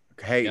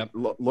 Hey, yep.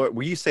 Lord,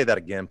 will you say that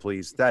again,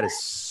 please? That is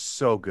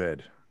so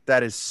good.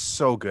 That is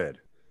so good.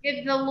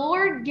 If the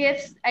Lord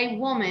gifts a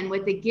woman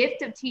with the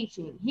gift of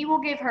teaching, he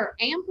will give her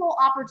ample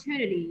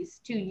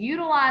opportunities to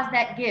utilize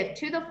that gift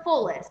to the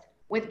fullest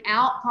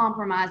without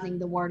compromising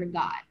the word of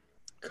God.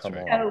 Come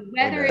on. So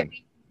whether Amen. it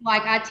be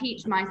Like I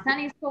teach my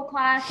Sunday school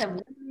class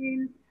of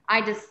women. I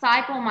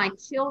disciple my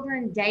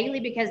children daily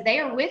because they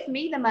are with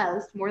me the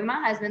most, more than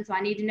my husband. So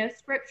I need to know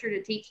scripture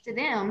to teach to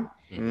them.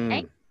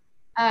 And,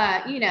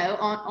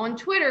 on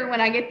Twitter,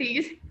 when I get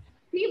these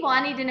people,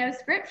 I need to know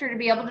scripture to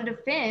be able to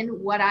defend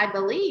what I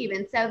believe.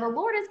 And so the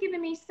Lord has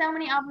given me so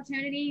many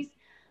opportunities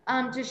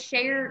to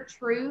share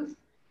truth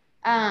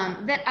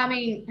that,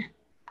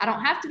 I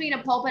don't have to be in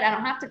a pulpit. I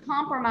don't have to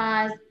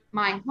compromise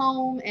my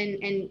home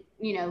and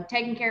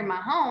taking care of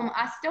my home.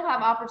 I still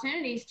have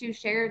opportunities to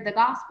share the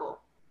gospel.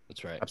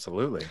 That's right.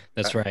 Absolutely.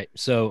 That's right.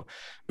 So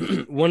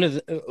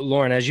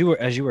Lauren, as you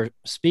were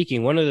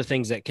speaking, one of the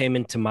things that came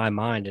into my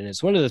mind, and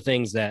it's one of the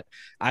things that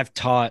I've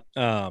taught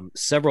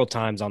several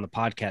times on the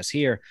podcast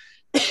here,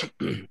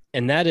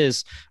 and that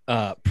is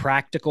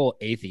practical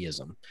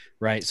atheism,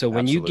 right? So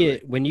when you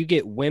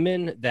get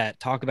women that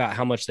talk about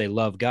how much they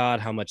love God,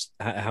 how much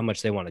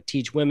they want to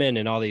teach women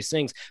and all these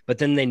things, but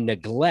then they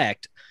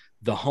neglect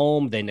the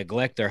home, they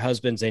neglect their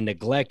husbands, they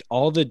neglect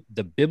all the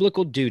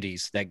biblical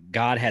duties that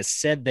God has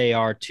said they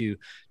are to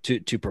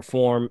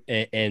perform,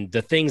 and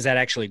the things that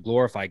actually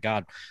glorify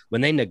God.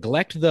 When they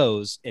neglect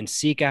those and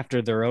seek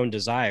after their own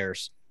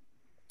desires,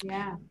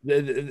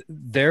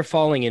 they're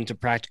falling into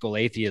practical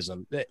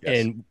atheism. Yes.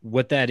 And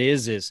what that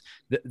is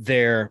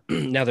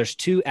now there's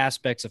two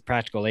aspects of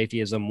practical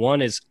atheism.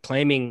 One is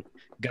claiming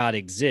God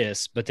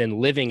exists, but then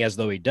living as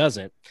though he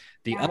doesn't.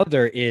 The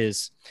other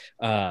is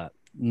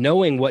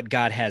knowing what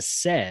God has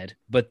said,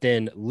 but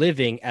then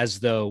living as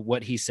though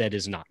what he said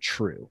is not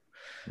true.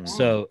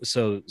 So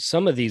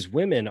some of these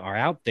women are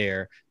out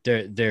there,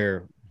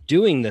 they're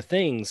doing the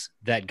things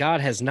that God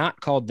has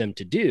not called them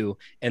to do,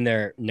 and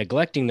they're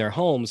neglecting their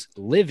homes,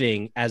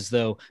 living as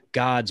though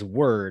God's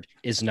word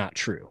is not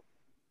true.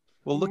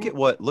 Well,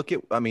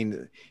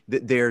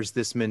 there's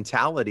this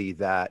mentality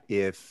that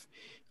if,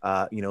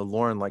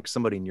 Lauren, like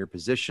somebody in your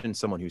position,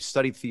 someone who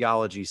studied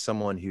theology,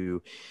 someone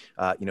who,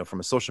 from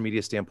a social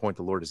media standpoint,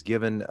 the Lord has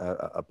given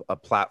a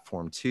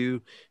platform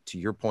to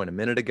your point a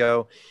minute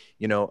ago,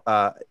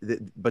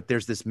 but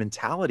there's this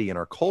mentality in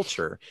our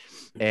culture,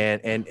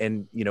 and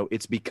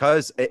it's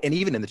because, and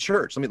even in the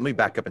church, let me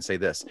back up and say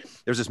this.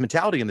 There's this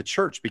mentality in the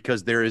church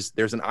because there's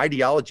an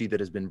ideology that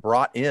has been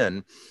brought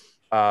in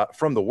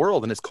from the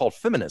world, and it's called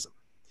feminism.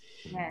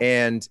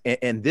 Yes.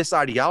 And this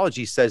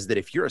ideology says that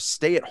if you're a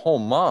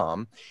stay-at-home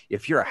mom,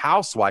 if you're a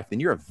housewife,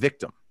 then you're a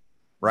victim,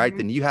 right? Mm-hmm.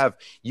 Then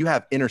you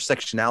have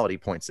intersectionality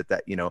points at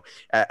that,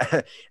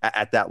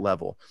 at that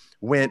level.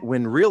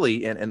 When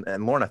really,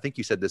 and Lauren, I think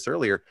you said this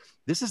earlier,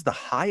 this is the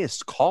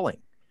highest calling.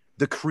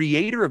 The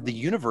creator of the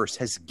universe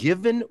has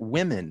given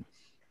women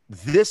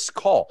this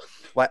call.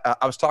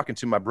 I was talking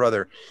to my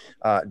brother,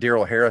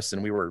 Daryl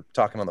Harrison. We were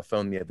talking on the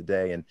phone the other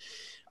day, and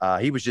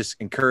he was just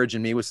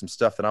encouraging me with some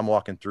stuff that I'm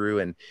walking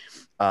through.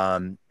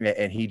 And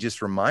he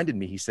just reminded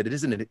me, he said,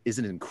 isn't it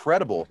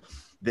incredible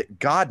that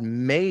God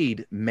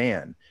made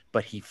man,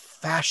 but he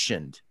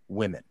fashioned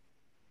women,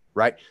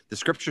 right? The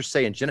scriptures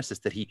say in Genesis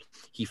that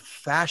he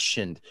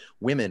fashioned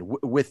women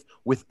with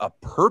a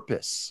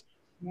purpose.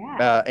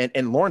 Yeah.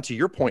 And Lauren, to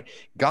your point,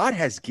 God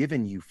has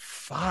given you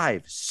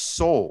 5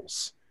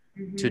 souls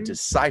to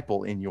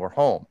disciple in your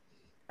home,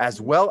 as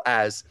well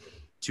as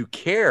to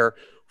care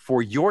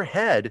for your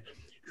head,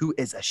 who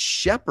is a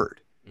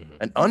shepherd,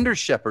 an under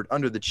shepherd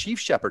under the chief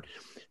shepherd.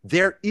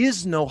 There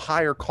is no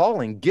higher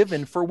calling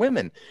given for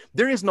women.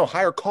 There is no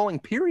higher calling,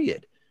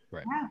 period.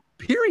 Right.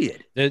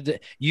 Period.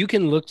 You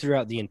can look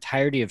throughout the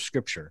entirety of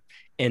scripture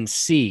and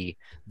see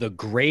the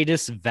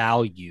greatest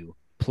value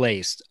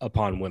placed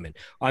upon women.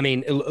 I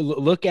mean,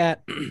 look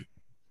at,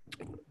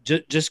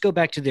 just go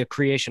back to the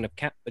creation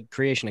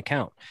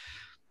account.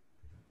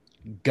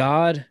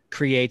 God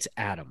creates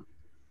Adam.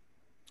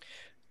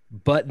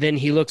 But then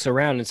he looks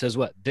around and says,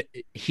 what?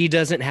 He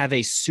doesn't have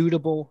a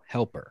suitable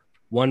helper,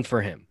 one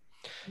for him.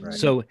 Right.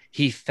 So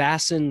he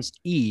fastens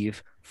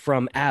Eve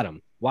from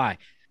Adam. Why?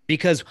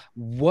 Because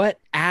what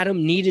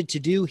Adam needed to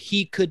do,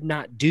 he could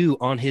not do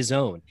on his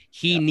own.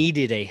 He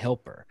needed a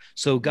helper.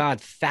 So God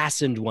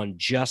fastened one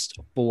just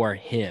for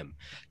him.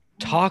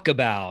 Talk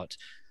about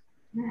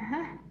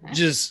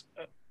just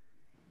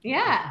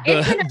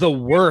the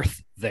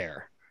worth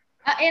there.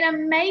 An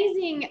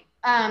amazing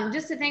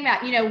just to think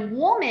about,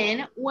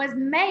 woman was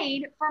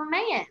made for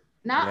man,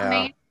 not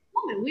man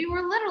for woman. We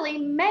were literally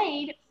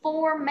made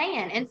for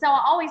man. And so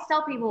I always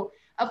tell people,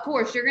 of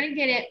course, you're going to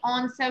get it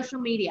on social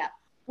media.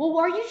 Well,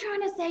 are you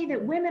trying to say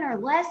that women are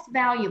less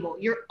valuable?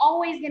 You're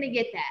always going to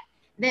get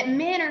that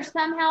men are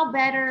somehow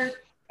better.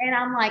 And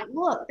I'm like,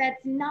 look,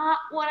 that's not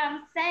what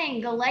I'm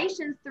saying.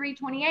 Galatians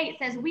 3:28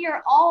 says we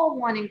are all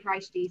one in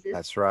Christ Jesus.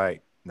 That's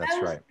right.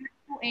 That's right.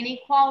 In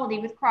equality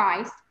with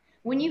Christ.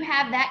 When you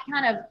have that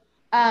kind of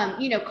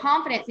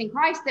confidence in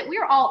Christ that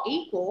we're all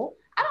equal.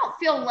 I don't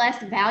feel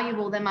less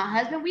valuable than my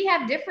husband. We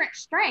have different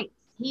strengths.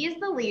 He is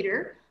the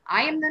leader.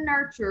 I am the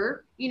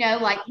nurturer.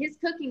 Like his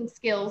cooking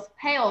skills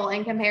pale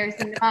in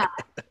comparison to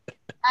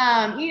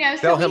mine.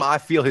 Tell him I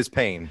feel his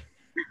pain.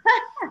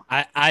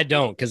 I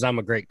don't, because I'm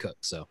a great cook.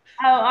 So.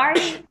 Oh, are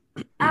you?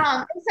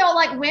 So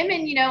like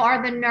women,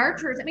 are the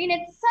nurturers. I mean,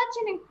 it's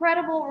such an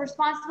incredible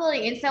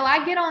responsibility. And so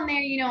I get on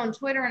there, on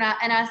Twitter, and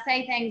I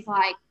say things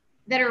like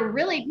that are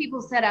really,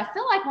 people said, I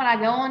feel like when I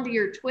go onto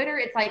your Twitter,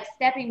 it's like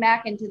stepping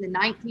back into the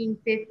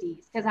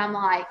 1950s, because I'm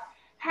like,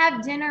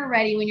 have dinner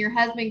ready when your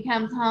husband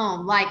comes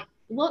home. Like,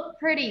 look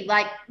pretty.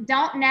 Like,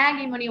 don't nag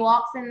him when he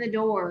walks in the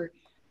door.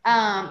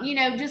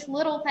 Just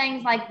little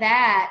things like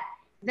that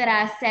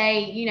I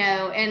say,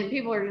 and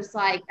people are just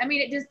like, I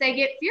mean, they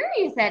get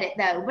furious at it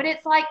though. But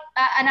it's like,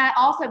 and I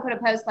also put a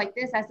post like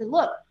this. I said,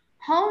 look,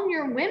 hone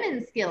your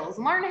women's skills,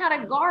 learn how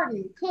to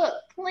garden, cook,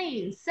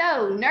 clean,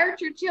 sew,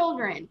 nurture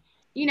children.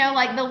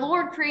 Like the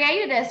Lord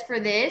created us for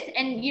this,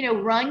 and,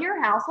 run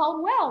your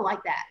household well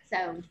like that.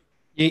 So,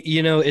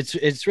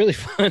 it's really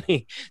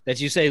funny that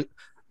you say,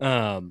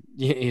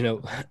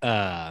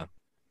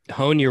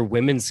 hone your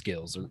women's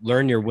skills or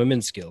learn your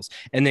women's skills.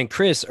 And then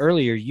Chris,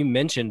 earlier you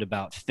mentioned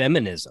about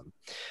feminism.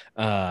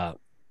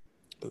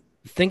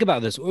 Think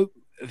about this.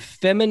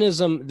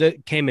 Feminism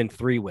that came in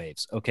 3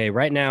 waves. Okay.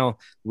 Right now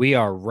we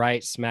are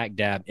right smack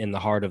dab in the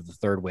heart of the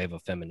 3rd wave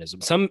of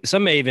feminism. Some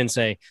may even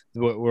say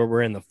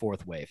we're in the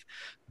 4th wave,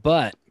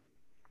 but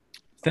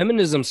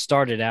feminism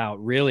started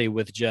out really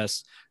with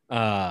just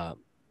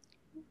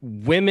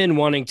women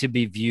wanting to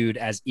be viewed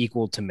as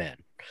equal to men.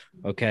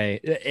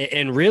 Okay.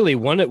 And really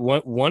one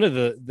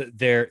of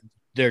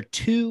their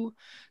two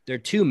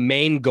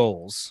main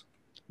goals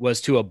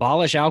was to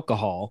abolish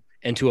alcohol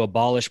and to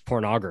abolish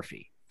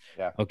pornography.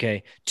 Yeah.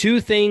 Okay.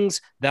 2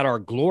 things that are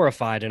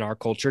glorified in our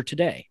culture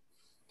today.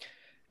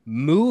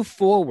 Move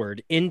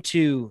forward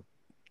into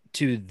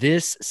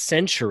this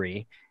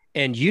century,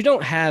 and you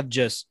don't have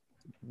just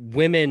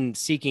women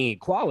seeking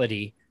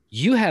equality.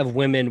 You have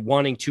women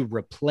wanting to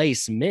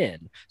replace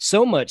men,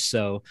 so much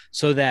so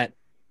that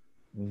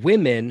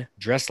women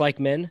dress like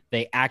men,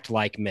 they act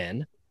like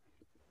men,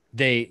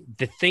 they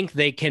think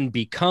they can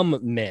become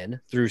men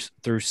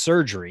through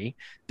surgery.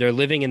 They're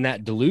living in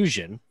that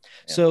delusion.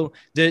 Yeah. So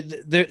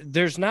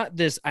there's not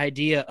this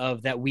idea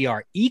of that we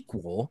are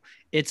equal.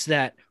 It's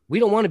that we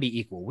don't want to be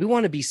equal. We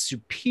want to be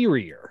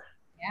superior.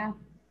 Yeah.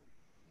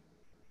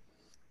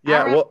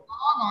 Yeah. I wrote a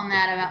blog on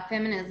that about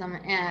feminism.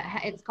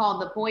 It's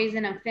called The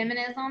Poison of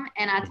Feminism.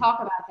 And I talk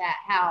about that,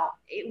 how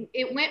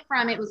it went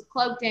from, it was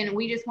cloaked in,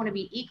 we just want to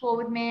be equal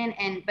with men.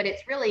 But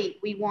it's really,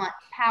 we want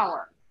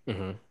power.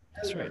 Mm-hmm.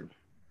 That's right.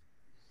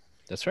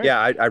 That's right. Yeah.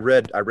 I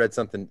read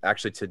something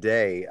actually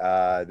today.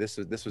 This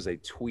was a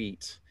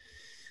tweet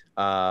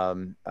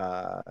that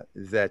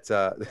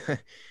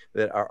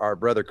our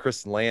brother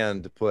Chris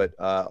Land put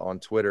on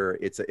Twitter.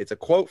 It's a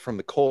quote from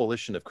the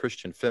Coalition of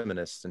Christian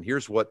Feminists, and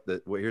here's what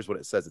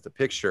it says. It's a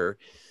picture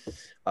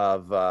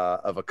of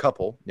a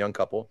young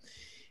couple,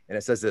 and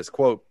it says this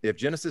quote: "If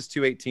Genesis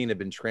 2:18 had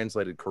been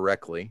translated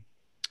correctly,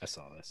 I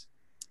saw this.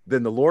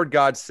 Then the Lord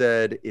God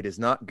said, 'It is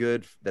not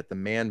good that the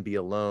man be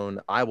alone.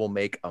 I will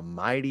make a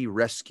mighty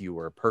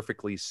rescuer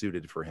perfectly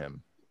suited for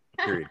him.'"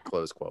 Period.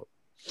 Close quote.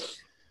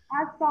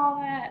 I saw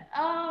that.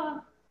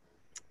 Oh.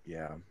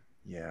 Yeah.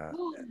 Yeah.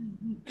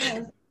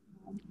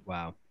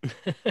 Wow.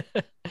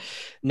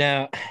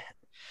 Now,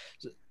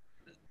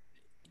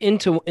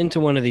 into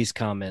one of these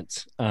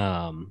comments,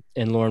 and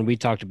Lauren, we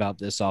talked about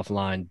this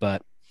offline,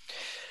 but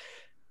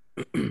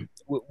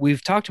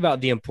we've talked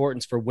about the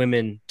importance for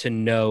women to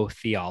know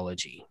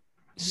theology,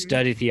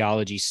 study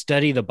theology,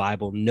 study the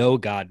Bible, know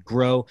God,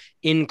 grow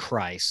in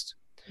Christ,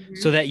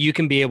 so that you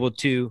can be able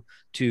to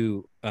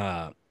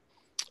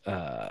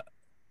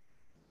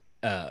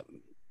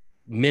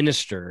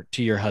minister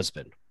to your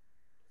husband,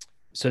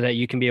 so that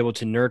you can be able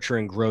to nurture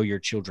and grow your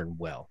children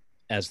well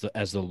as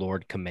the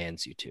Lord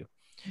commands you to.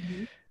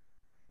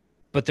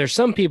 But there's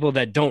some people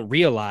that don't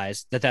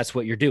realize that that's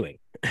what you're doing.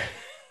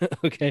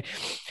 Okay.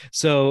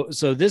 So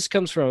this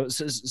comes from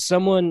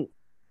someone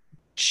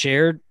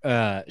shared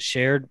a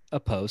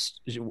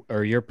post,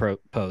 or your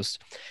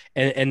post,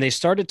 and they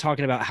started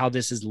talking about how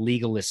this is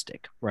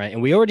legalistic, right?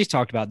 And we already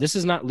talked about, this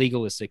is not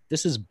legalistic,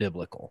 this is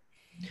biblical.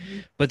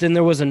 But then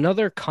there was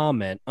another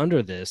comment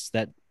under this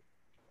that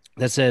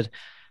said,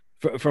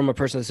 from a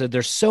person that said,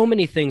 "There's so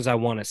many things I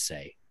want to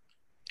say,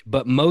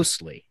 but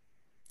mostly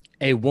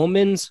a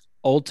woman's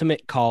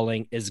ultimate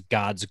calling is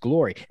God's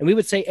glory." And we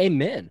would say,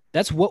 amen.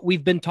 That's what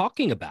we've been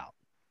talking about.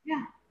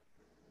 Yeah.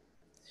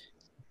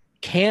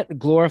 Can't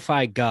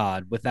glorify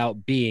God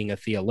without being a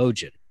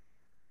theologian.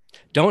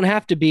 Don't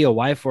have to be a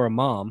wife or a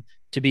mom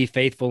to be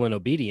faithful and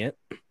obedient,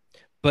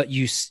 but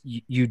you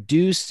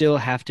do still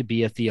have to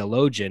be a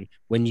theologian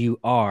when you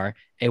are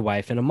a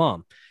wife and a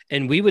mom.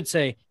 And we would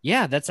say,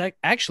 yeah, that's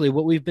actually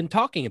what we've been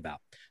talking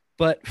about.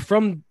 But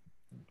from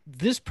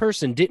this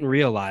person didn't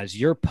realize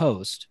your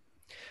post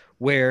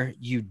where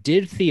you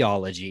did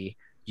theology,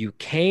 you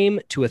came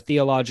to a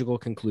theological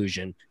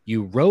conclusion,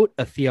 you wrote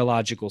a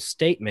theological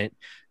statement,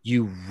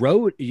 you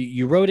wrote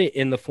it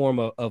in the form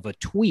of a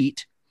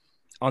tweet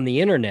on the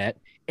internet,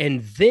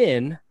 and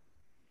then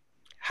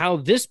how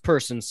this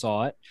person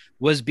saw it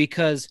was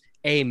because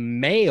a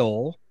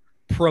male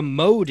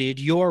promoted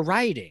your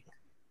writing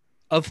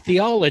of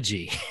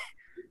theology,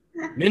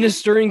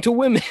 ministering to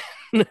women.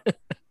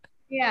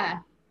 Yeah.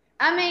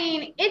 I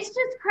mean, it's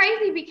just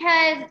crazy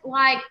because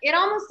like it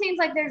almost seems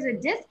like there's a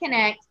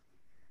disconnect.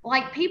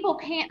 Like people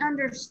can't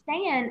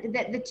understand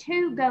that the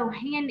two go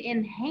hand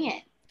in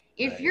hand.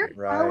 If you're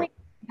growing Right.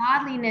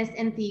 godliness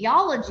and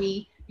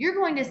theology, you're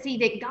going to see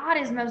that God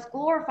is most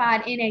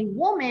glorified in a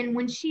woman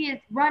when she is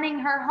running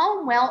her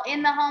home well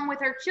in the home with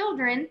her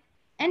children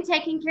and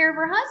taking care of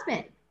her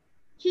husband.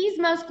 He's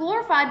most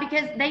glorified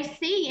because they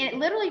see, and it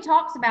literally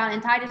talks about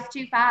in Titus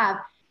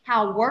 2:5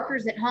 how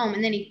workers at home,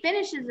 and then he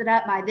finishes it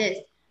up by this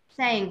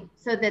saying,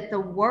 so that the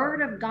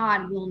word of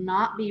God will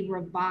not be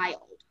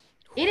reviled.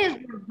 It is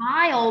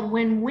reviled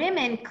when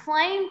women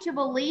claim to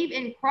believe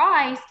in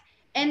Christ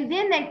and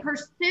then they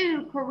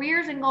pursue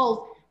careers and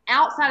goals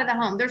outside of the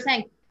home. They're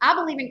saying, I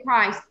believe in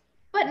Christ,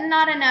 but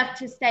not enough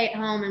to stay at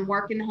home and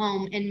work in the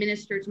home and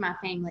minister to my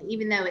family,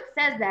 even though it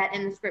says that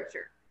in the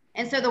scripture.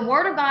 And so the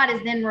word of God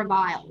is then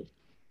reviled.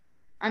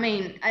 I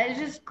mean, it's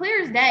just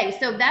clear as day.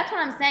 So that's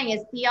what I'm saying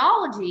is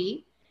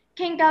theology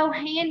can go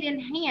hand in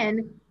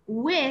hand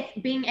with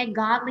being a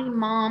godly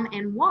mom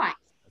and wife.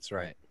 That's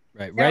right.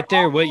 Right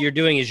there, what you're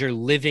doing is you're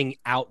living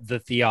out the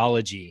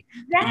theology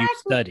that you've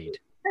studied.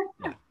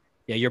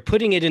 Yeah, you're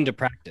putting it into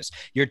practice.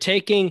 You're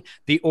taking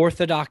the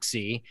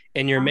orthodoxy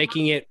and you're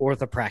making it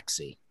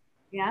orthopraxy.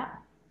 Yeah.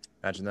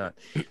 Imagine that.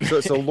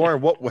 So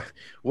Lauren,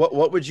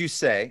 what would you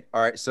say?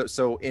 All right.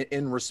 So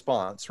in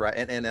response, right.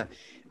 And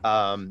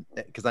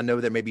because I know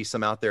there may be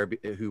some out there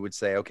who would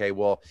say, okay,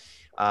 well,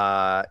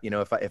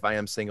 if I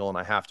am single and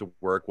I have to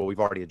work, well, we've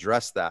already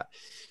addressed that.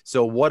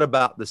 So what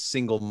about the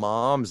single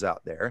moms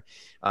out there?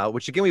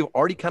 Which again, we've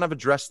already kind of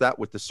addressed that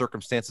with the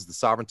circumstances, the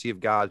sovereignty of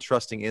God,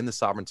 trusting in the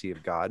sovereignty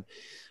of God.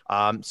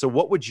 So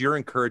what would your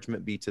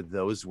encouragement be to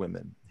those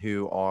women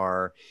who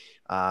are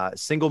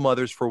single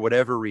mothers for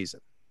whatever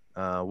reason?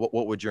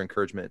 What would your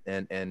encouragement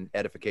and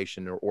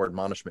edification or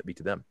admonishment be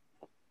to them?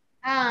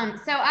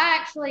 So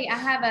I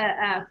have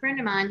a friend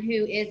of mine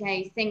who is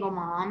a single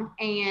mom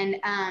and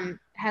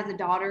has a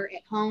daughter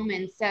at home.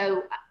 And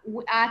so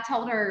I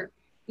told her,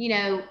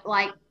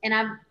 and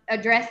I've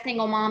addressed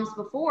single moms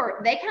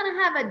before, they kind of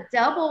have a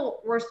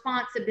double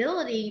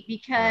responsibility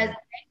because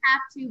they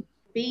have to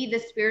be the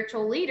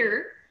spiritual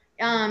leader.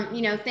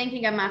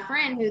 Thinking of my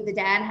friend who the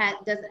dad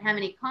doesn't have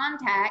any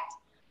contact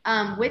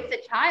with the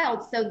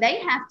child. So they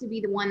have to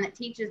be the one that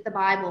teaches the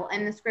Bible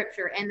and the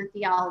scripture and the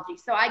theology.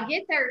 So I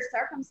get there are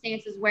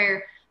circumstances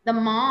where the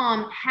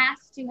mom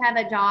has to have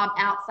a job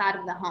outside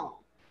of the home,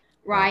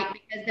 right?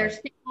 Because they're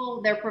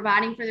single, they're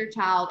providing for their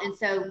child. And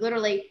so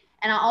literally,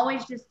 and I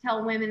always just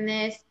tell women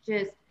this,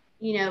 just,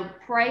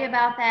 pray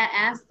about that,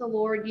 ask the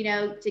Lord,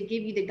 to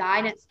give you the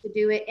guidance to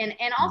do it. And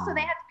also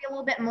they have to be a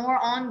little bit more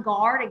on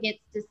guard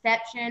against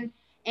deception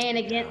and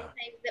against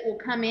things that will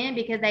come in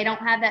because they don't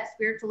have that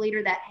spiritual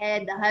leader, that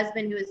head, the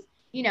husband who is,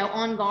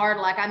 on guard.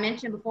 Like I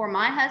mentioned before,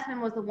 my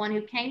husband was the one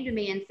who came to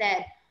me and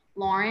said,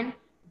 Lauren,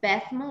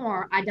 Beth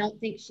Moore, I don't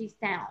think she's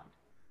sound.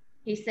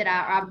 He said,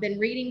 I've been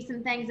reading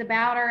some things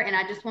about her and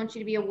I just want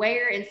you to be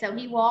aware. And so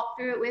he walked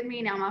through it with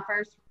me. Now, I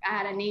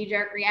had a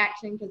knee-jerk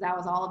reaction because I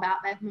was all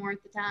about Beth Moore at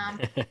the time.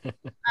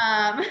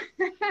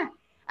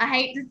 I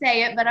hate to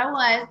say it, but I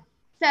was.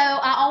 So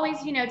I always,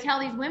 tell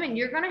these women,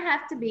 you're going to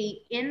have to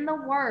be in the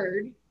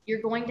word.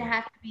 You're going to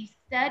have to be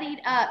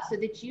studied up so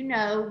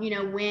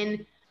that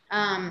when,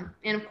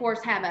 and of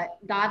course have a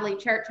godly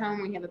church home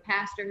where you have a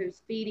pastor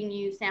who's feeding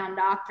you sound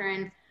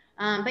doctrine.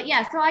 But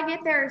yeah, so I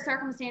get there are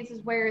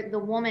circumstances where the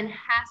woman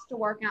has to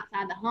work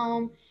outside the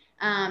home.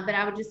 But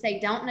I would just say,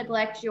 don't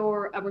neglect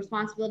your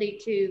responsibility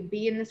to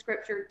be in the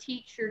scripture,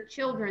 teach your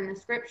children the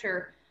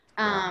scripture,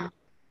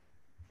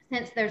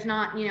 since there's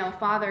not, a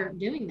father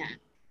doing that.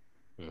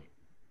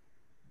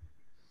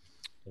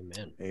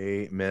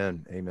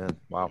 Amen.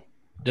 Wow.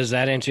 Does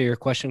that answer your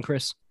question,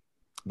 Chris?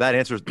 That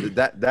answers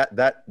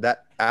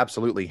that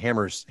absolutely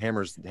hammers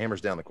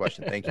down the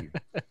question. Thank you.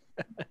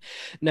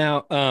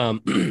 Now,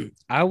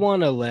 I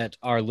want to let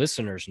our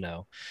listeners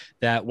know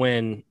that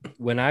when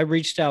I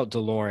reached out to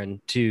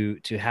Lauren to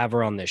have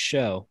her on this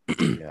show,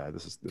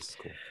 this is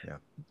cool.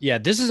 Yeah,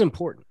 this is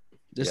important.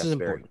 This is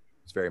important.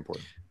 It's very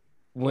important.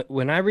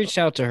 When I reached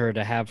out to her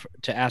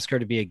to ask her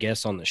to be a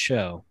guest on the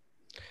show,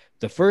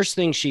 the first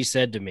thing she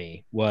said to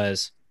me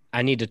was,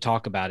 I need to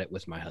talk about it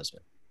with my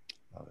husband.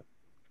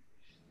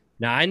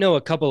 Now, I know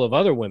a couple of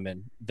other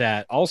women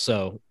that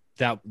also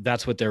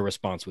that's what their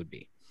response would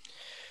be.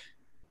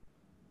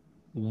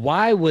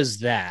 Why was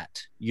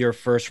that your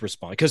first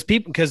response?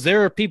 Because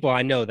there are people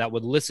I know that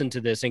would listen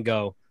to this and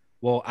go,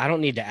 well, I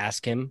don't need to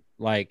ask him.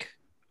 Like,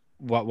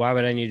 why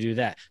would I need to do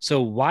that?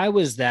 So why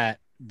was that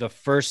the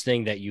first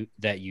thing that you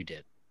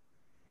did?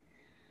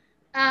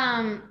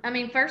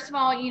 First of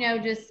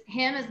all, just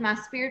him as my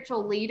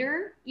spiritual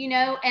leader,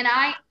 and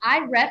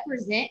I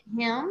represent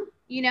him,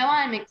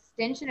 I'm an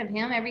extension of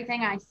him.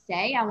 Everything I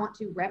say, I want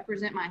to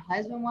represent my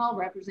husband well,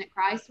 represent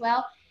Christ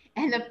well.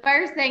 And the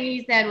first thing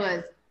he said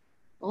was,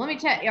 well, let me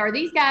check. Are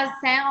these guys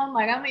sound?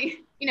 Like, let me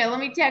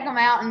check them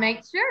out and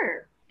make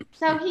sure.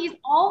 So he's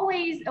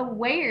always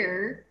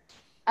aware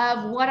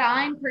of what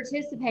I'm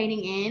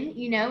participating in,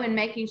 you know, and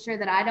making sure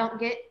that I don't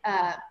get,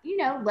 you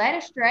know, led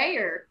astray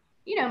or,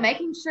 you know,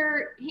 making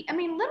sure I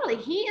mean, literally,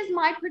 he is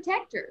my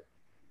protector.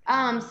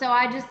 So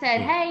I just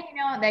said, hey, you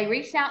know, they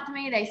reached out to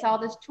me. They saw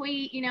this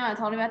tweet, you know, I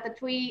told him about the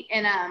tweet,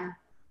 and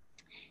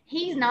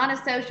he's not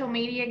a social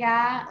media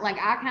guy. Like,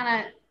 I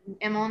kind of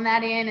am on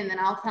that end, and then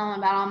I'll tell him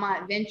about all my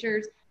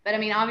adventures. But I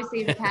mean,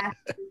 obviously, the past,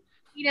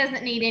 he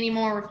doesn't need any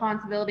more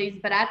responsibilities.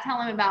 But I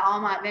tell him about all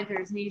my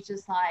adventures, and he's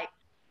just like,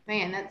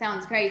 man, that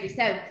sounds crazy.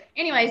 So,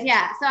 anyways,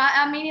 yeah. So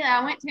I immediately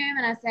I went to him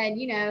and I said,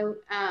 you know,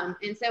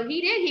 and so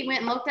he did. He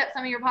went and looked up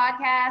some of your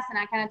podcasts, and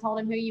I kind of told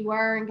him who you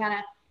were and kind of,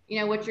 you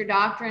know, what your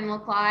doctrine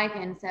looked like.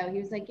 And so he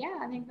was like, yeah,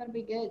 I think that'll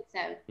be good. So,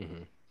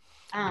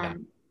 Yeah.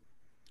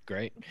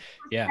 Great.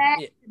 Yeah.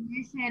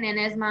 Mission and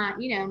as my,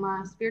 you know,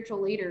 my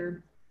spiritual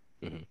leader.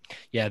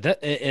 Yeah,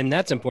 and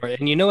that's important.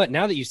 And you know what?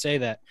 Now that you say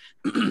that,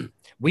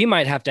 we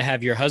might have to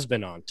have your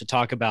husband on to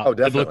talk about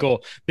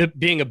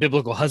being a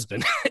biblical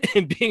husband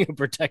and being a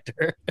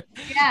protector.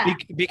 Yeah,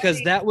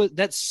 because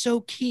that's so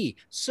key,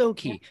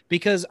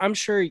 because I'm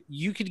sure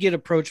you could get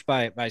approached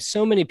by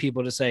so many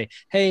people to say,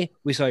 hey,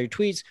 we saw your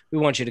tweets, we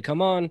want you to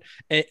come on.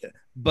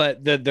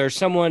 But there's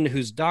someone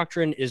whose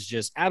doctrine is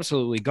just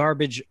absolutely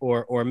garbage,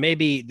 or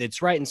maybe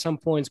it's right in some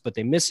points, but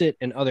they miss it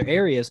in other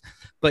areas.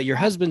 But your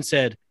husband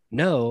said,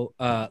 no,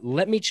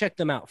 let me check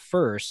them out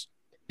first,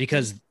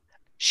 because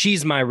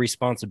she's my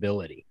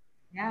responsibility.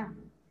 Yeah.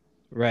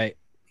 Right.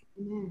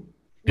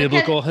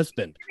 Biblical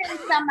husband.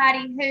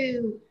 Somebody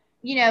who,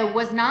 you know,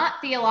 was not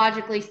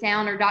theologically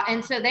sound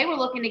and so they were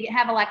looking to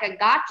have a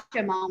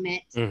gotcha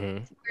moment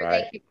where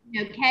they could,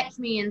 you know, catch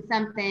me in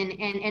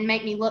something and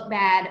make me look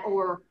bad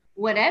or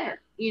whatever,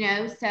 you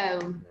know,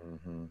 so.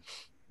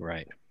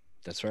 Right.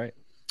 That's right.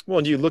 Well,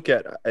 and you look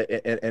at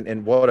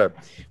and what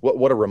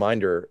a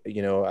reminder,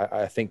 you know,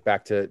 I think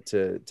back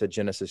to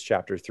Genesis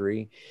chapter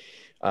 3,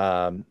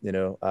 you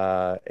know,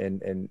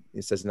 and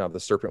it says, now the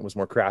serpent was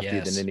more crafty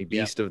than any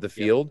beast of the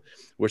field,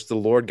 which the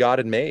Lord God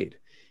had made.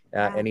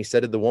 And he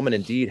said to the woman,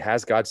 indeed,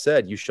 has God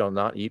said, you shall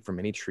not eat from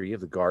any tree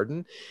of the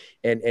garden.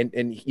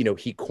 And you know,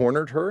 he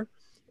cornered her,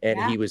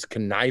 and he was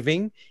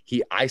conniving.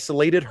 He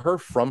isolated her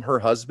from her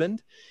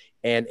husband,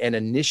 and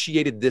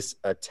initiated this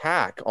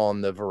attack on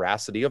the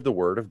veracity of the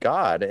word of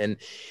God.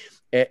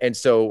 And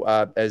so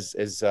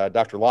as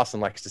Dr.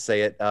 Lawson likes to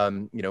say it,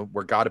 you know,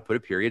 where God had put a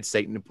period,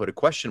 Satan had put a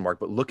question mark,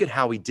 but look at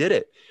how he did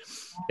it.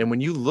 And when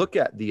you look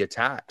at the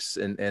attacks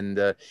and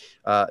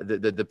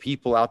the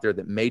people out there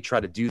that may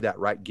try to do that,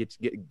 right,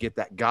 get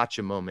that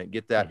gotcha moment,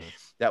 get that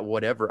that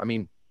whatever. I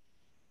mean,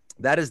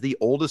 that is the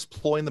oldest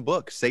ploy in the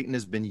book. Satan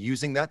has been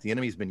using that. The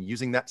enemy has been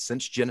using that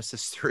since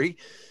Genesis 3.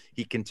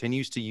 He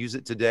continues to use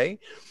it today.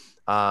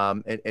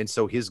 And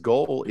so his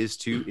goal is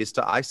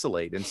to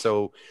isolate. And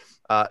so,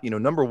 you know,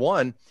 number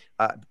one,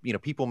 you know,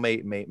 people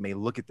may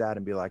look at that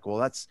and be like, well,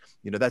 that's,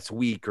 you know, that's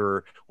weak,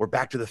 or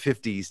back to the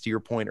 50s, to your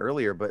point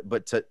earlier.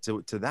 But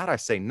to that, I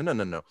say,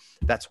 no,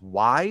 that's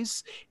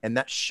wise. And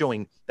that's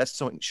showing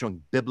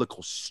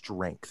biblical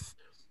strength.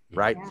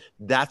 Right. Yeah.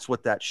 That's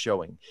what that's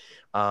showing.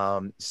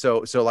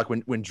 So like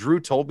when Drew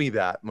told me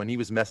that, when he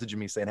was messaging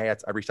me saying, hey,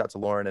 I reached out to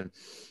Lauren and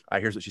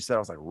here's what she said. I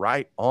was like,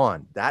 right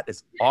on. That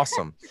is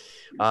awesome.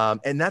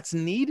 And that's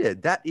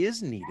needed. That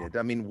is needed.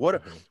 I mean,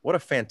 what a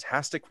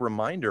fantastic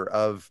reminder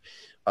of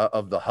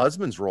the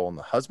husband's role and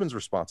the husband's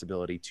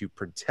responsibility to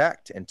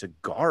protect and to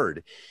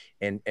guard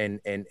and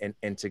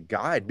to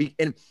guide.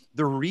 And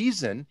the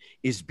reason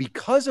is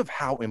because of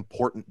how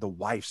important the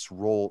wife's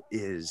role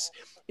is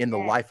in the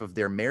life of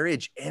their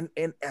marriage, and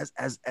as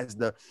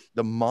the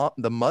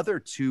mother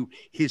to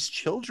his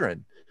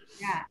children.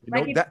 Yeah,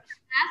 like if ask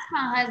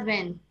my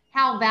husband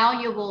how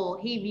valuable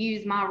he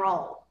views my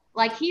role.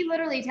 Like, he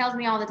literally tells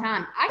me all the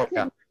time, I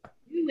couldn't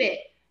do it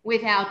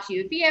without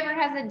you. If he ever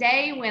has a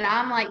day when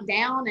I'm like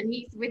down and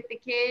he's with the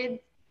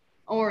kids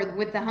or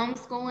with the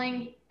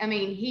homeschooling, I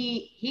mean,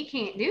 he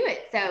can't do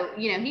it. So,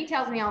 you know, he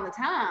tells me all the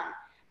time.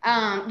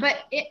 But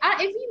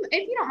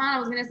if you don't mind, I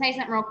was going to say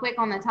something real quick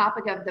on the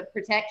topic of the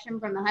protection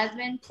from the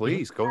husband.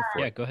 Please go for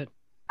it. Yeah, go ahead.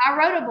 I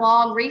wrote a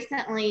blog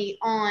recently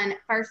on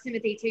 1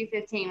 Timothy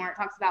 2:15 where it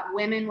talks about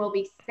women will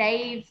be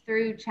saved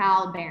through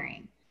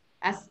childbearing.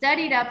 I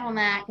studied up on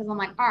that because I'm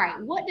like, all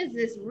right, what does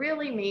this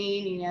really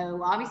mean? You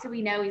know, obviously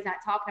we know he's not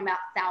talking about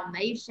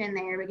salvation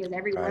there, because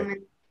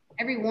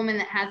every woman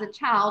that has a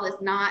child is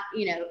not,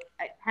 you know,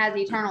 has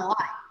eternal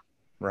life.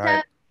 Right. So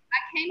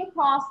I came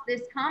across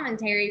this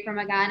commentary from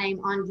a guy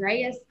named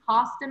Andreas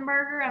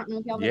Kostenberger. I don't know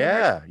if y'all know.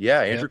 Yeah,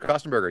 Andrew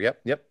Kostenberger.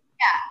 Yep. Yeah,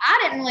 I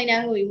didn't really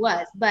know who he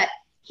was, but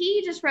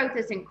he just wrote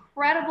this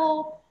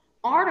incredible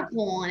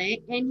article on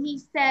it, and he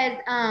says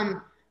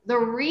the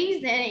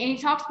reason, and he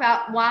talks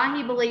about why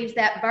he believes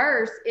that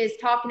verse is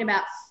talking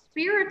about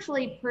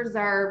spiritually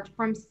preserved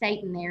from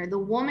Satan there. The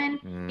woman,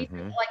 he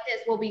says like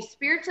this, will be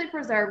spiritually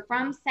preserved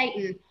from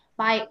Satan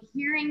by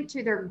adhering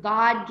to their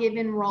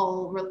God-given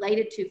role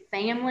related to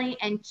family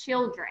and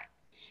children.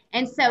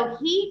 And so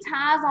he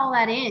ties all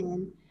that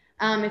in.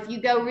 If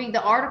you go read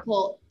the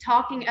article,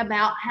 talking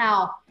about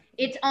how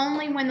it's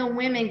only when the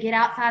women get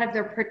outside of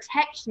their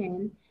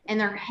protection and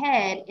their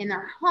head in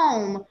their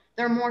home,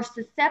 they're more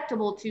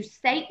susceptible to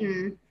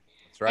Satan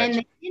and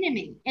the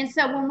enemy. And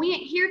so when we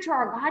adhere to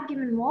our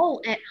God-given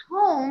role at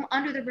home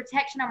under the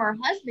protection of our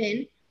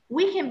husband,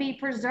 we can be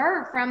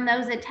preserved from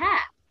those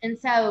attacks. And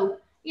so,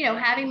 you know,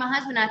 having my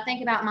husband, I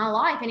think about my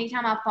life,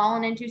 anytime I've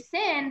fallen into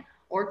sin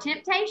or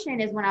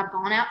temptation is when I've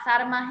gone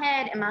outside of my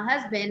head and my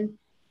husband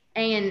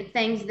and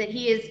things that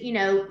he has, you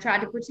know, tried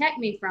to protect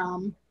me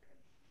from.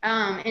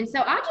 And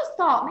so I just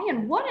thought,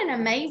 man, what an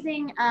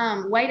amazing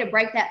way to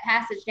break that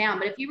passage down.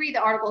 But if you read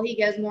the article, he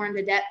goes more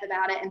into depth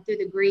about it and through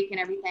the Greek and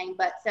everything.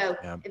 But so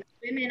if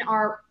women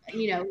are,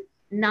 you know,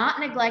 not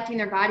neglecting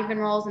their God-given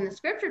roles, and the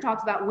scripture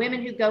talks about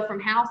women who go from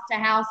house to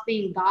house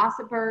being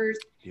gossipers.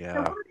 So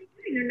what are they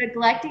doing? They're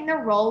neglecting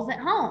their roles at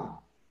home,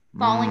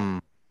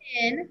 falling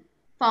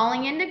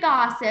into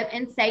gossip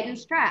and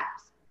Satan's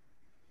traps.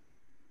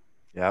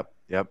 Yep.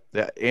 Yeah,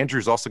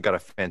 Andrew's also got a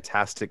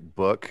fantastic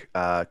book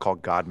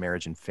called God,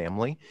 Marriage, and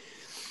Family.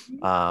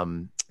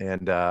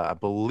 And I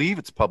believe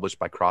it's published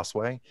by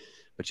Crossway.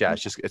 But yeah,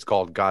 it's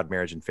called God,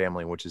 Marriage, and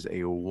Family, which is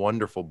a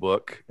wonderful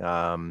book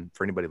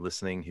for anybody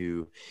listening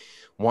who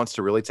wants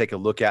to really take a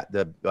look at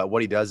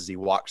what he does is he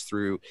walks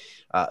through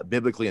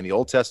biblically in the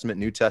Old Testament,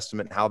 New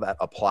Testament, how that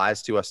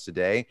applies to us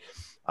today.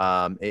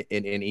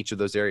 In each of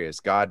those areas,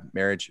 God,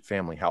 marriage,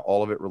 family, how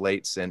all of it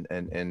relates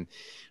and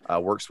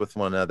works with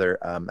one another.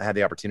 I had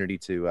the opportunity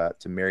to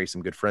marry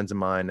some good friends of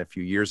mine a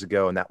few years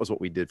ago, and that was what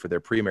we did for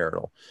their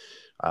premarital,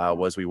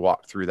 was we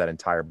walked through that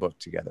entire book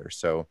together.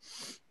 So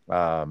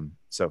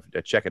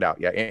check it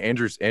out. Yeah,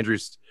 Andrew's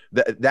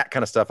that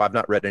kind of stuff. I've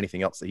not read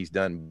anything else that he's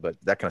done, but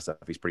that kind of stuff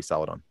he's pretty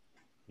solid on.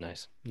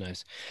 Nice.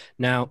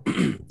 Now,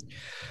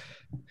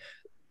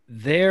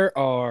 there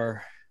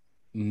are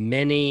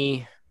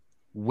many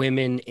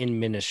women in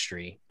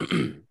ministry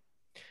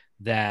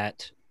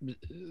that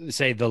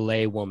say the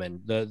lay woman,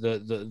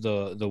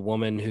 the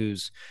woman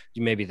who's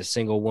maybe the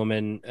single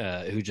woman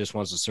who just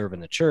wants to serve in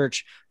the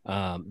church,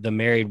 the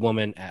married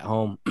woman at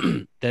home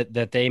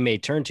that they may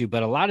turn to.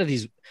 But a lot of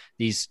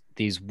these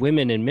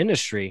women in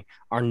ministry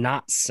are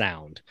not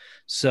sound.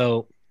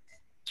 So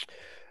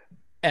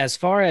as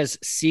far as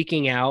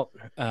seeking out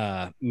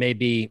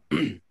maybe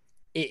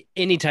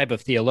any type of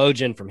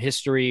theologian from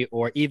history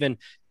or even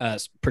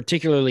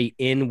particularly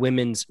in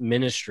women's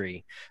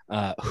ministry,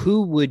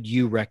 who would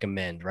you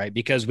recommend, right?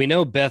 Because we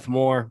know Beth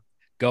Moore,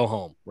 go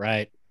home,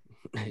 right?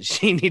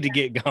 She need to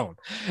get going.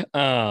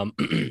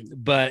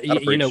 But,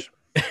 you know,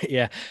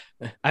 yeah,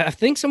 I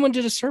think someone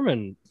did a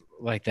sermon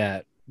like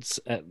that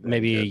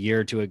maybe a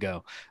year or two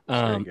ago.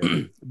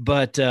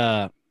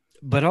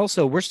 But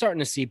also we're starting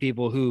to see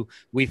people who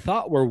we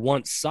thought were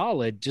once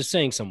solid, just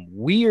saying some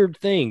weird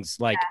things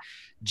like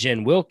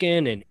Jen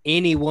Wilkin and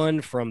anyone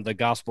from the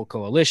Gospel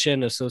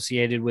Coalition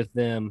associated with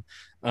them.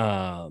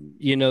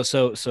 You know,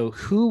 so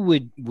who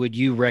would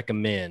you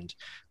recommend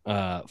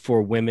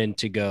for women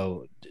to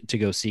go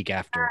seek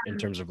after in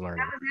terms of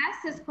learning? I was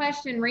asked this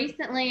question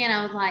recently and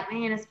I was like,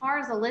 man, as far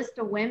as a list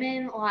of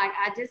women, like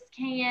I just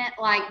can't,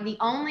 like the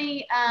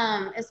only,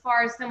 as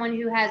far as someone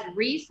who has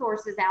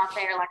resources out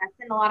there, like I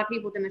send a lot of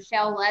people to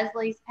Michelle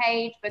Leslie's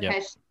page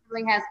because she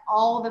really has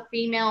all the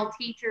female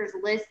teachers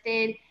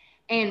listed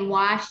and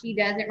why she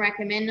doesn't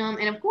recommend them.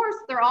 And of course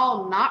they're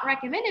all not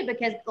recommended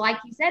because like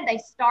you said, they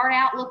start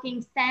out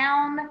looking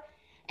sound.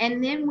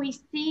 And then we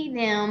see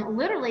them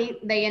literally,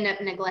 they end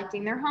up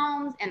neglecting their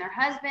homes and their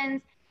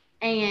husbands.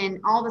 And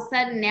all of a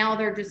sudden now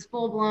they're just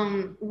full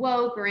blown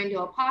woke or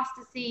into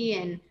apostasy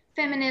and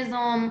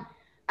feminism.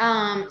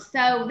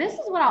 So this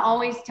is what I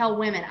always tell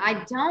women.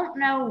 I don't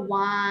know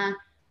why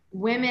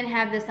women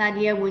have this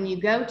idea when you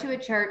go to a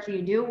church and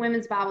you do a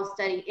women's Bible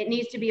study, it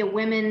needs to be a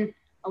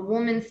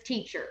woman's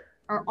teacher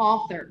or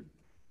author.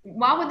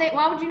 Why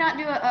would you not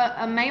do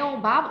a male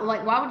Bible?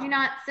 Like, why would you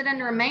not sit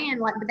under a man?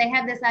 Like, but they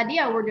have this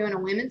idea, we're doing a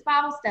women's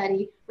Bible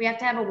study. We have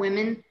to have a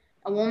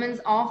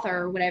woman's author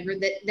or whatever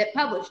that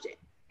published it.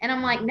 And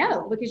I'm like,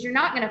 no, because you're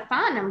not going to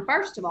find them,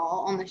 first of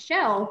all, on the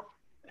shelf.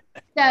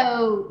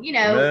 So, you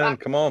know. Man,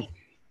 come on.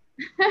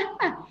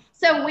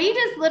 So we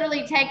just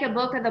literally take a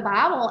book of the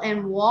Bible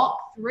and walk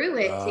through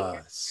it.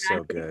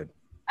 So good.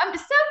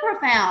 So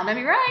profound. I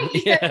mean,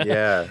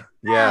 right?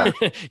 Yeah.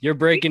 You're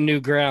breaking new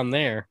ground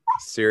there.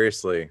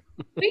 Seriously.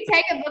 We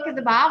take a book of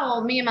the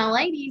Bible, me and my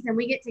ladies, and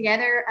we get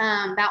together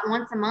about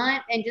once a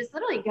month and just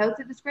literally go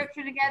through the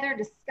scripture together,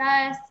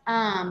 discuss.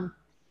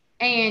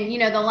 And, you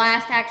know, the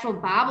last actual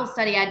Bible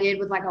study I did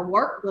was like a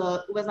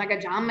workbook. It was like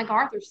a John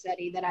MacArthur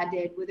study that I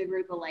did with a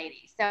group of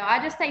ladies. So I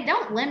just say,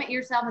 don't limit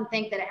yourself and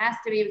think that it has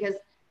to be because,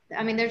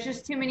 I mean, there's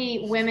just too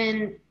many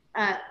women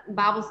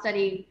Bible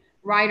study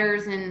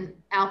writers and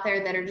out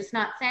there that are just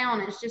not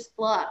sound. It's just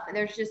fluff.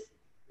 There's just,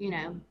 you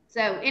know. So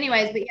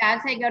anyways, but yeah,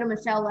 I'd say go to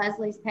Michelle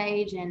Leslie's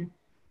page and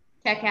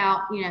check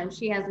out, you know,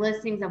 she has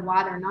listings of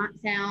why they're not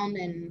sound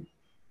and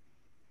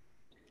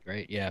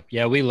great.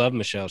 Yeah. We love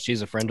Michelle.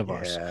 She's a friend of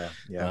ours.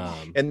 Yeah.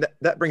 And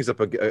that brings up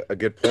a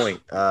good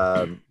point.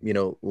 You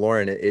know,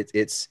 Lauren,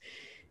 it's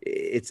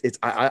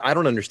I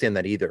don't understand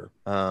that either.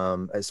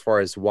 As far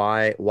as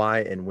why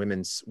in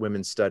women's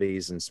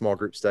studies and small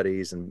group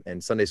studies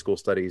and Sunday school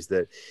studies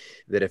that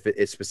if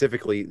it's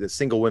specifically the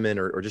single women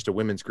or just a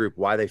women's group,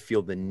 why they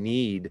feel the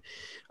need,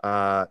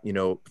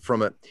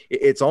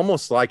 it's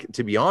almost like,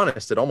 to be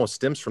honest, it almost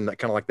stems from that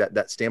kind of like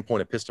that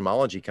standpoint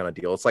epistemology kind of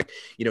deal. It's like,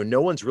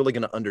 no one's really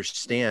going to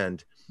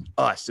understand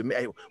us.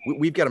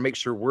 We've got to make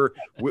sure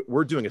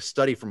we're doing a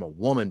study from a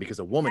woman because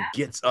a woman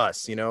gets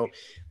us,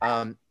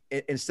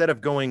 instead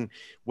of going,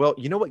 well,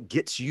 you know what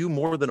gets you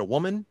more than a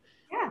woman?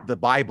 Yeah. The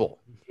Bible,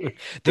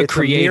 the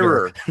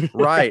Creator.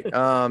 Right.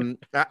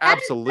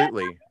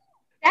 Absolutely.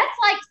 That's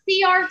like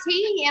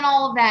CRT and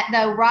all of that,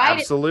 though, right?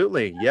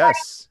 Absolutely.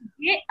 Yes.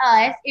 Get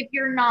us. If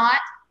you're not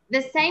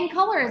the same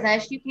color as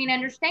us, you can't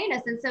understand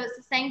us. And so it's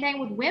the same thing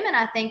with women.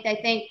 I think they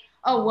think,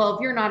 oh, well,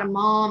 if you're not a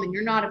mom and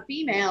you're not a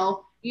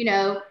female,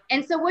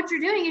 and so what you're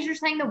doing is you're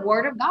saying the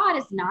word of God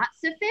is not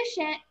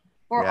sufficient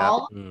for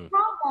all of the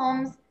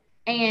problems.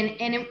 And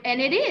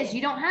it is.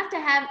 You don't have to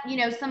have,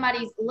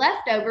 somebody's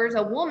leftovers,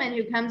 a woman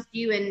who comes to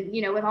you and,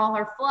 with all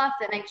her fluff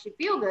that makes you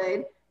feel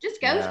good.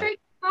 Just go straight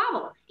to the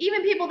Bible.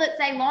 Even people that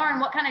say, Lauren,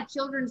 what kind of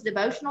children's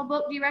devotional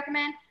book do you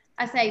recommend?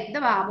 I say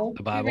the Bible.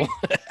 The Bible.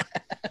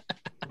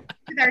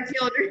 With our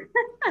children.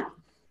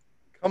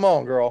 Come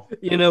on, girl.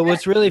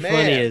 What's really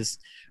funny is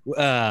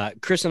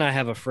Chris and I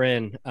have a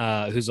friend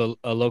who's a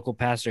local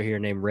pastor here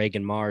named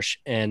Reagan Marsh,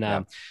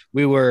 and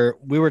we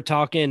were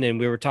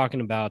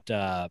talking about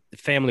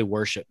family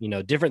worship,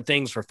 different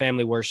things for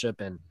family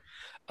worship and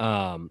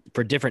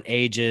for different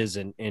ages,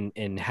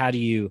 and how do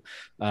you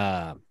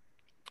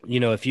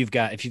if you've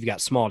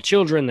got small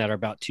children that are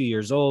about 2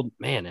 years old,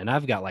 man, and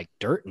I've got like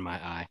dirt in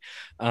my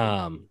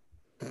eye.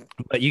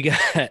 But you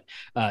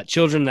got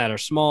children that are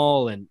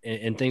small and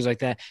things like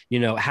that.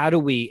 How do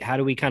we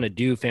kind of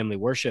do family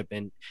worship?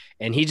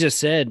 And he just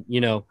said,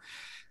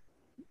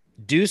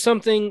 do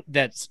something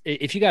that's,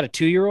 if you got a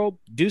 2-year-old,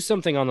 do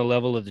something on the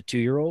level of the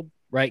 2-year-old,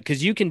 right?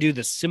 Because you can do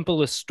the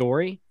simplest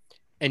story,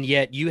 and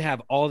yet you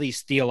have all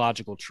these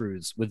theological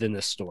truths within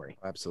this story.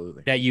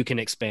 Absolutely. That you can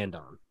expand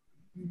on.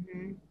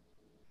 Mm-hmm.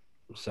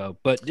 So,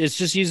 but it's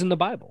just using the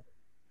Bible.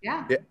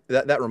 Yeah.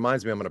 That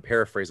reminds me, I'm going to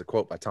paraphrase a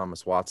quote by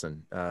Thomas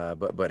Watson,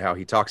 but how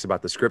he talks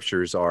about the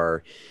scriptures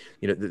are,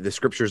 the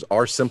scriptures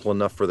are simple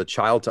enough for the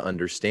child to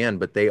understand,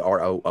 but they are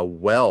a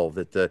well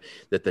that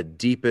the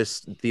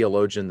deepest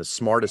theologian, the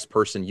smartest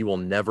person, you will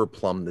never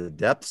plumb the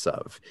depths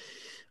of.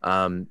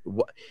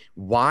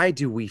 Why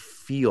do we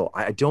feel,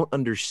 I don't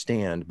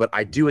understand, but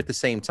I do at the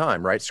same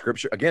time, right?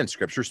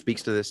 Scripture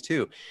speaks to this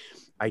too.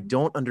 I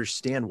don't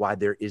understand why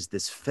there is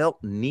this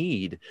felt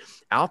need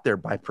out there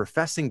by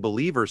professing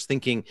believers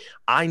thinking,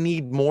 I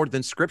need more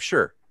than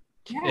scripture.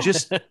 Yeah.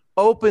 Just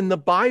open the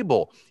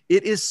Bible.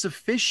 It is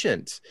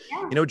sufficient.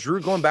 Yeah.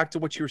 Drew, going back to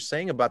what you were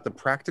saying about the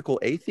practical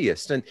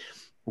atheist, and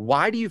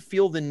why do you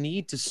feel the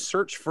need to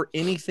search for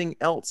anything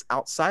else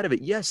outside of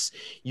it? Yes,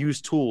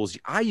 use tools.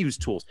 I use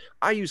tools.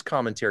 I use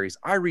commentaries.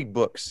 I read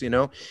books.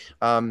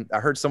 I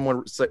heard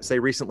someone say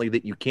recently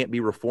that you can't be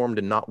reformed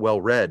and not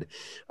well read.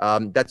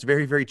 That's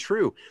very, very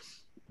true.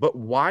 But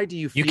why do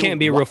you feel you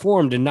can't be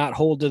reformed and not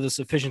hold to the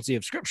sufficiency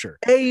of Scripture?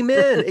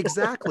 Amen.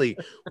 Exactly.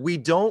 We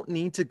don't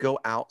need to go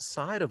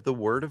outside of the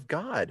Word of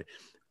God.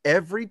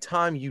 Every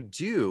time you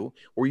do,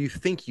 or you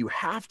think you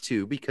have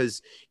to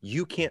because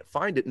you can't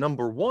find it,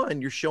 number one,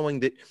 you're showing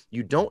that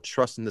you don't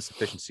trust in the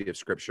sufficiency of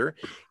Scripture,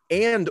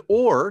 and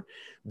or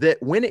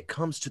that when it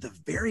comes to the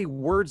very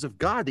words of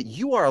God, that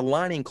you are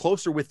aligning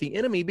closer with the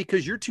enemy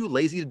because you're too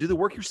lazy to do the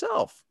work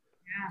yourself.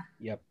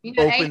 Yeah. Yep.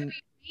 A.W.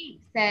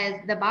 Pink says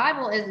the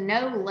Bible is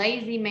no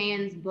lazy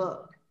man's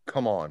book.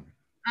 Come on.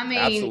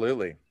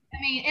 Absolutely.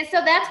 And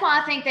so that's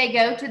why I think they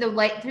go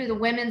to through the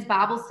women's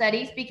Bible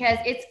studies, because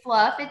it's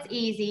fluff, it's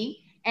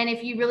easy. And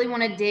if you really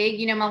want to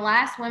dig, my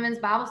last women's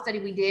Bible study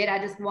we did, I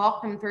just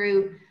walked them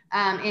through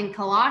in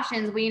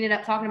Colossians. We ended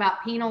up talking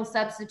about penal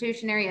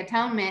substitutionary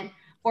atonement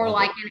for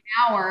like an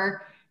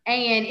hour.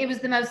 And it was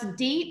the most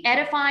deep,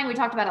 edifying. We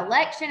talked about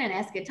election and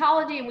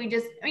eschatology. And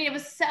it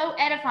was so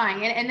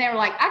edifying. And they were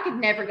like, I could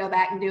never go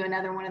back and do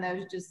another one of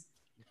those just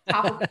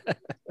top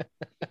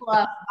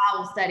fluff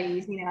Bible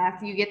studies,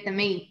 after you get the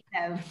meat.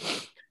 So.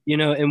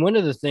 And one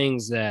of the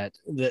things that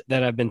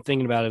I've been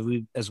thinking about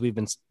as we've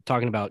been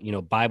talking about,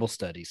 Bible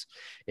studies,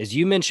 is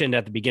you mentioned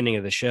at the beginning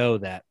of the show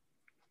that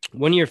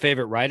one of your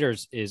favorite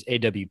writers is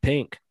A.W.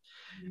 Pink.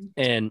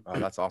 And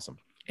that's awesome.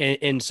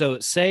 And so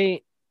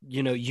say,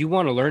 you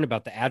want to learn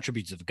about the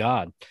attributes of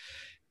God.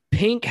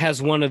 Pink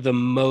has one of the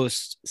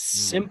most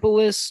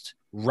simplest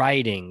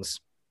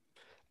writings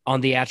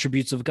on the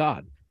attributes of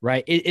God,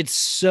 right? It's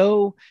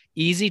so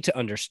easy to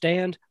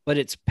understand, but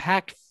it's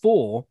packed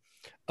full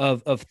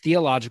of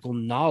theological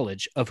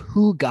knowledge of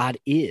who God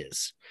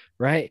is,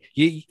 right?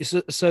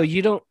 So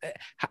you don't,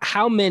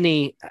 how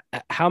many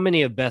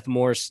of Beth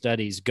Moore's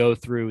studies go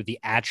through the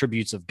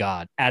attributes of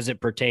God as it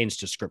pertains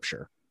to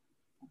Scripture,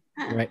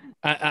 right?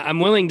 I'm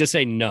willing to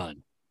say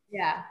none.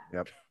 Yeah.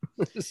 Yep.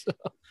 So,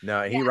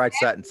 No, he writes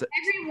that. And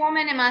Every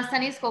woman in my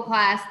Sunday school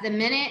class, the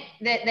minute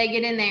that they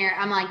get in there,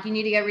 I'm like, you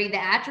need to go read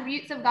The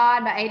Attributes of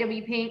God by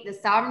A.W. Pink, The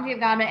Sovereignty of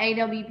God by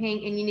A.W.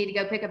 Pink, and you need to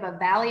go pick up a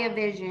Valley of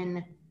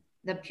Vision,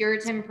 the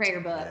Puritan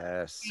prayer book.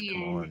 yes,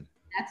 come And on.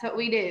 that's what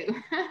we do.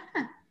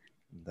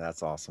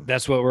 That's awesome.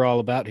 that's what we're all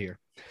about here.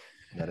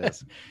 That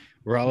is.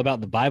 We're all about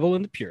the Bible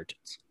and the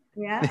Puritans.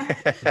 Yeah.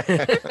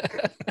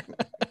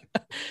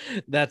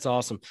 That's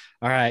awesome.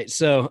 All right.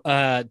 So,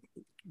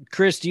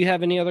 Chris, do you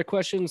have any other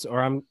questions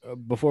or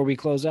before we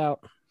close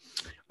out?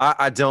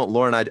 I don't,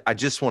 Lauren. I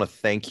just want to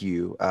thank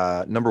you,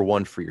 number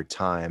one, for your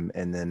time.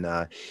 And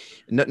then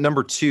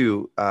number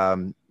two,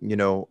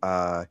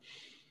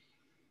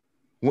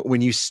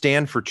 when you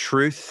stand for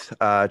truth,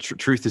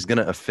 truth is going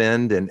to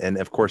offend. And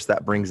of course,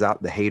 that brings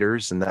out the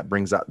haters, and that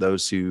brings out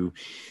those who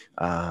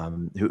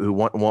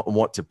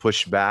want to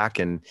push back,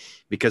 and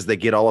because they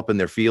get all up in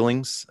their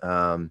feelings,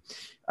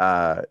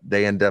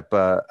 they end up,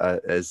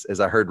 as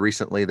I heard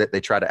recently, that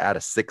they try to add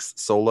a sixth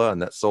sola,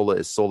 and that sola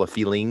is sola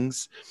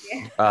feelings.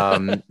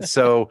 Yeah.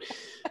 So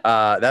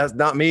that's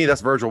not me.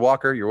 That's Virgil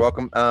Walker. You're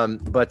welcome.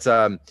 But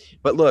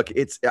look,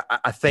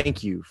 I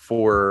thank you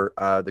for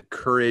the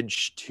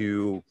courage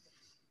to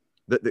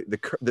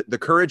the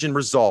courage and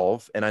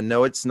resolve. And I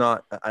know it's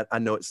not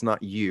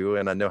you,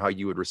 and I know how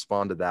you would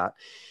respond to that.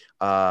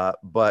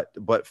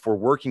 But for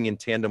working in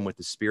tandem with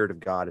the Spirit of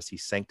God as He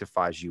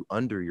sanctifies you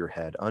under your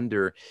head,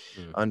 under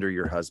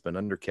your husband,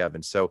 under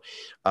Kevin. So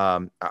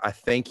I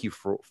thank you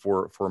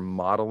for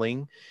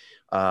modeling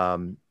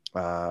and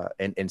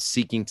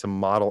seeking to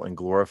model and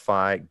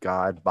glorify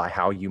God by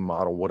how you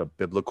model what a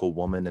biblical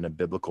woman and a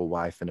biblical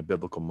wife and a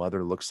biblical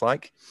mother looks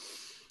like.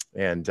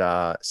 And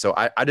so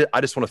I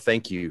just want to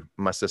thank you,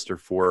 my sister,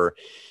 for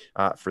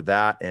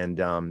that,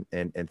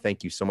 and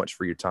thank you so much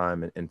for your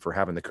time and for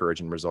having the courage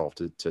and resolve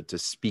to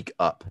speak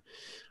up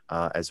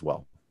as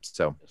well.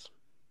 So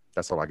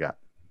that's all I got.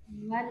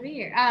 Glad to be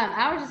here.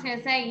 I was just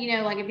gonna say,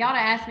 like if y'all had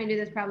asked me to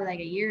do this probably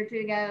like a year or two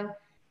ago,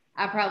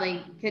 I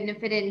probably couldn't have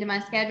fit it into my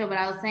schedule. But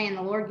I was saying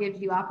the Lord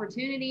gives you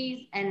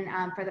opportunities, and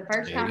for the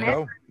first time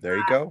ever, there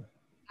you go.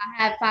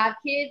 I have 5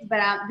 kids, but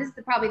this is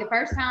probably the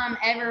first time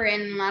ever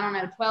in,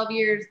 12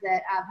 years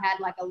that I've had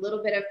like a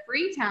little bit of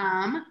free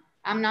time.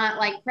 I'm not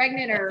like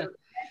pregnant or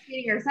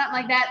breastfeeding or something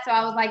like that. So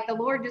I was like, the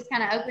Lord just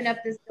kind of opened up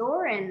this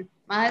door, and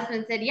my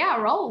husband said, yeah,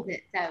 roll with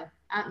it. So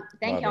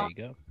thank y'all.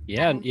 There you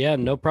go. Yeah,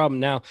 no problem.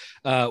 Now,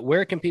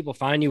 where can people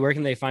find you? Where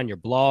can they find your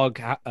blog?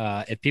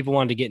 If people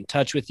wanted to get in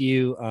touch with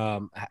you,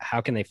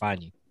 how can they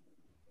find you?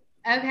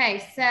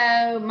 Okay,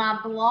 so my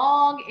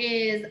blog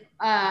is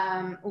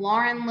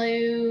Lauren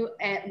Lou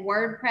at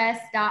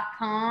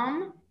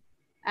wordpress.com.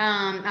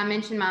 I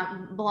mentioned my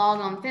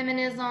blog on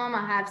feminism.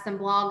 I have some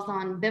blogs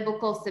on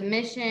biblical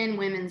submission,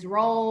 women's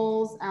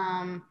roles,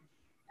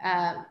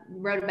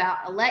 wrote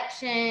about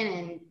election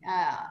and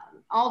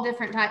all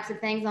different types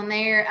of things on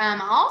there. I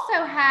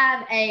also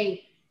have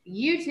a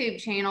YouTube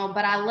channel,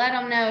 but I let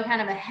them know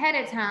kind of ahead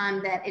of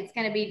time that it's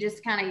going to be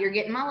just kind of, you're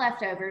getting my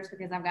leftovers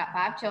because I've got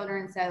 5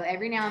 children. So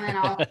every now and then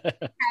I'll have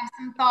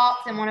some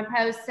thoughts and want to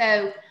post.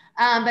 So,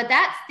 but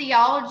that's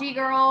Theology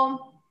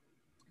Girl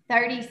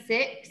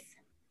 36.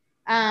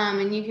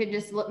 And you could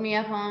just look me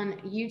up on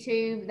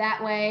YouTube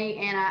that way.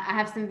 And I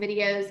have some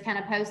videos kind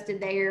of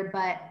posted there,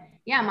 but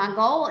yeah, my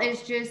goal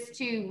is just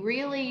to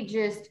really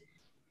just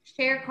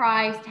share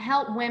Christ,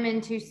 help women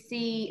to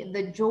see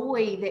the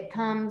joy that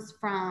comes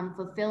from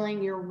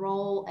fulfilling your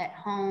role at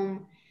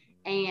home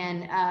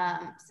and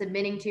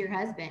submitting to your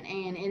husband.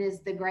 And it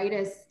is the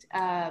greatest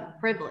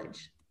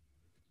privilege.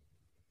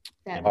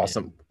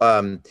 Awesome.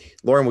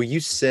 Lauren, will you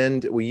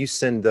send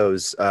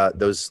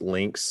those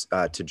links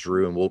to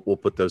Drew, and we'll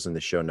put those in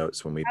the show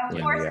notes when we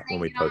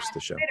post the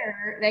show.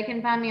 Twitter. They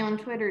can find me on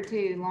Twitter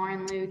too,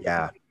 Lauren Lou.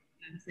 Yeah.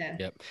 So.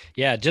 Yep.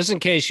 Yeah. Just in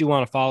case you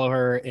want to follow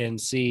her and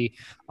see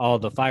all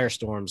the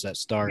firestorms that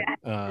start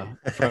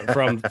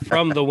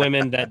from the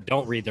women that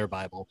don't read their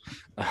Bible,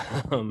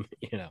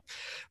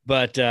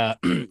 but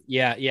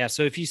yeah.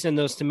 So if you send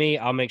those to me,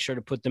 I'll make sure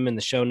to put them in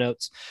the show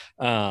notes.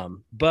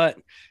 But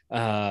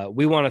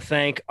we want to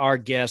thank our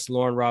guest,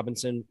 Lauren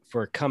Robinson,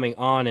 for coming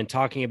on and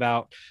talking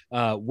about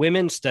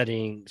women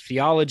studying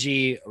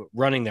theology,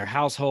 running their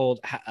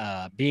household,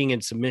 being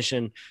in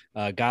submission,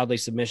 godly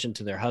submission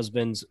to their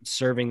husbands,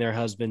 serving their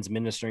husbands,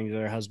 ministering to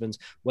their husbands,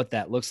 what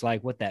that looks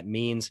like, what that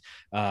means,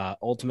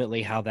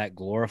 ultimately how that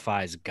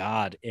glorifies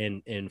God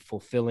in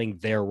fulfilling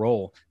their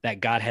role that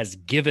God has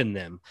given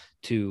them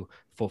to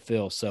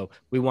fulfill. So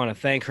we want to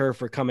thank her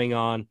for coming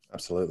on.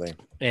 Absolutely.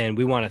 And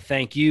we want to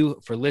thank you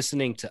for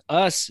listening to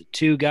us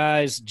 2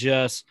 guys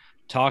just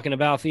talking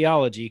about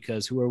theology,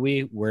 because who are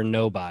we? We're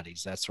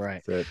nobodies. That's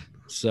right. That's it.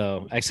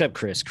 So except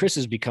Chris. Chris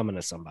is becoming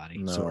a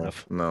somebody, sort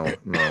of. No.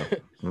 No.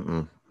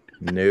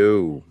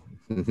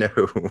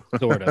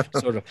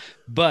 Sort of.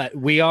 But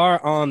we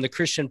are on the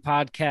Christian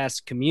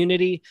podcast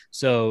community.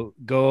 So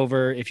go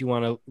over if you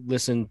want to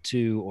listen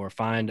to or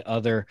find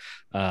other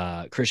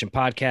Christian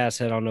podcasts,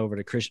 head on over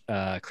to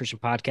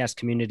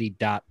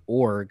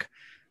christianpodcastcommunity.org.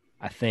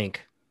 I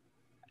think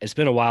it's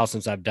been a while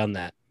since I've done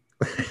that.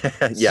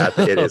 Yeah,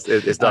 it is.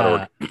 It's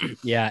 .org.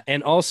 Yeah.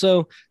 And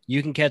also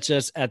you can catch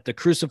us at the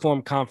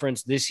Cruciform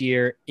Conference this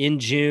year in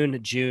June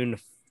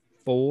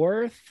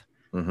 4th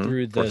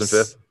through the 4th and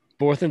 5th.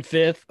 4th and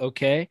 5th.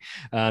 Okay.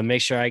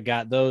 Make sure I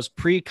got those.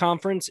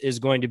 Pre-conference is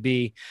going to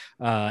be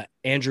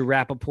Andrew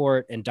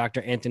Rappaport and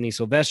Dr. Anthony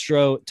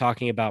Silvestro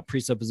talking about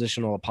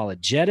presuppositional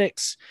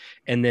apologetics.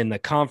 And then the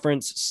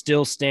conference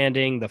still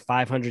standing, the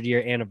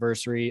 500-year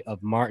anniversary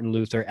of Martin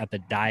Luther at the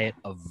Diet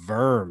of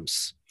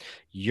Worms.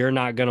 You're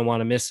not going to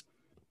want to miss.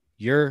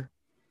 You are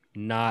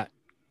not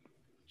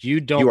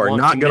going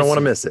to want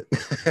to miss it.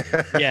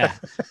 Yeah.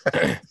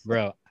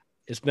 Bro,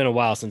 it's been a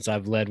while since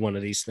I've led one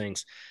of these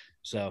things.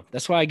 So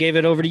that's why I gave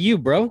it over to you,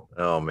 bro.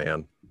 Oh,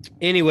 man.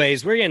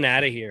 Anyways, we're getting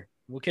out of here.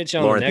 We'll catch you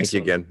on Lauren, the next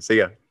thank you one. again. See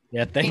ya.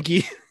 Yeah, thank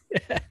you.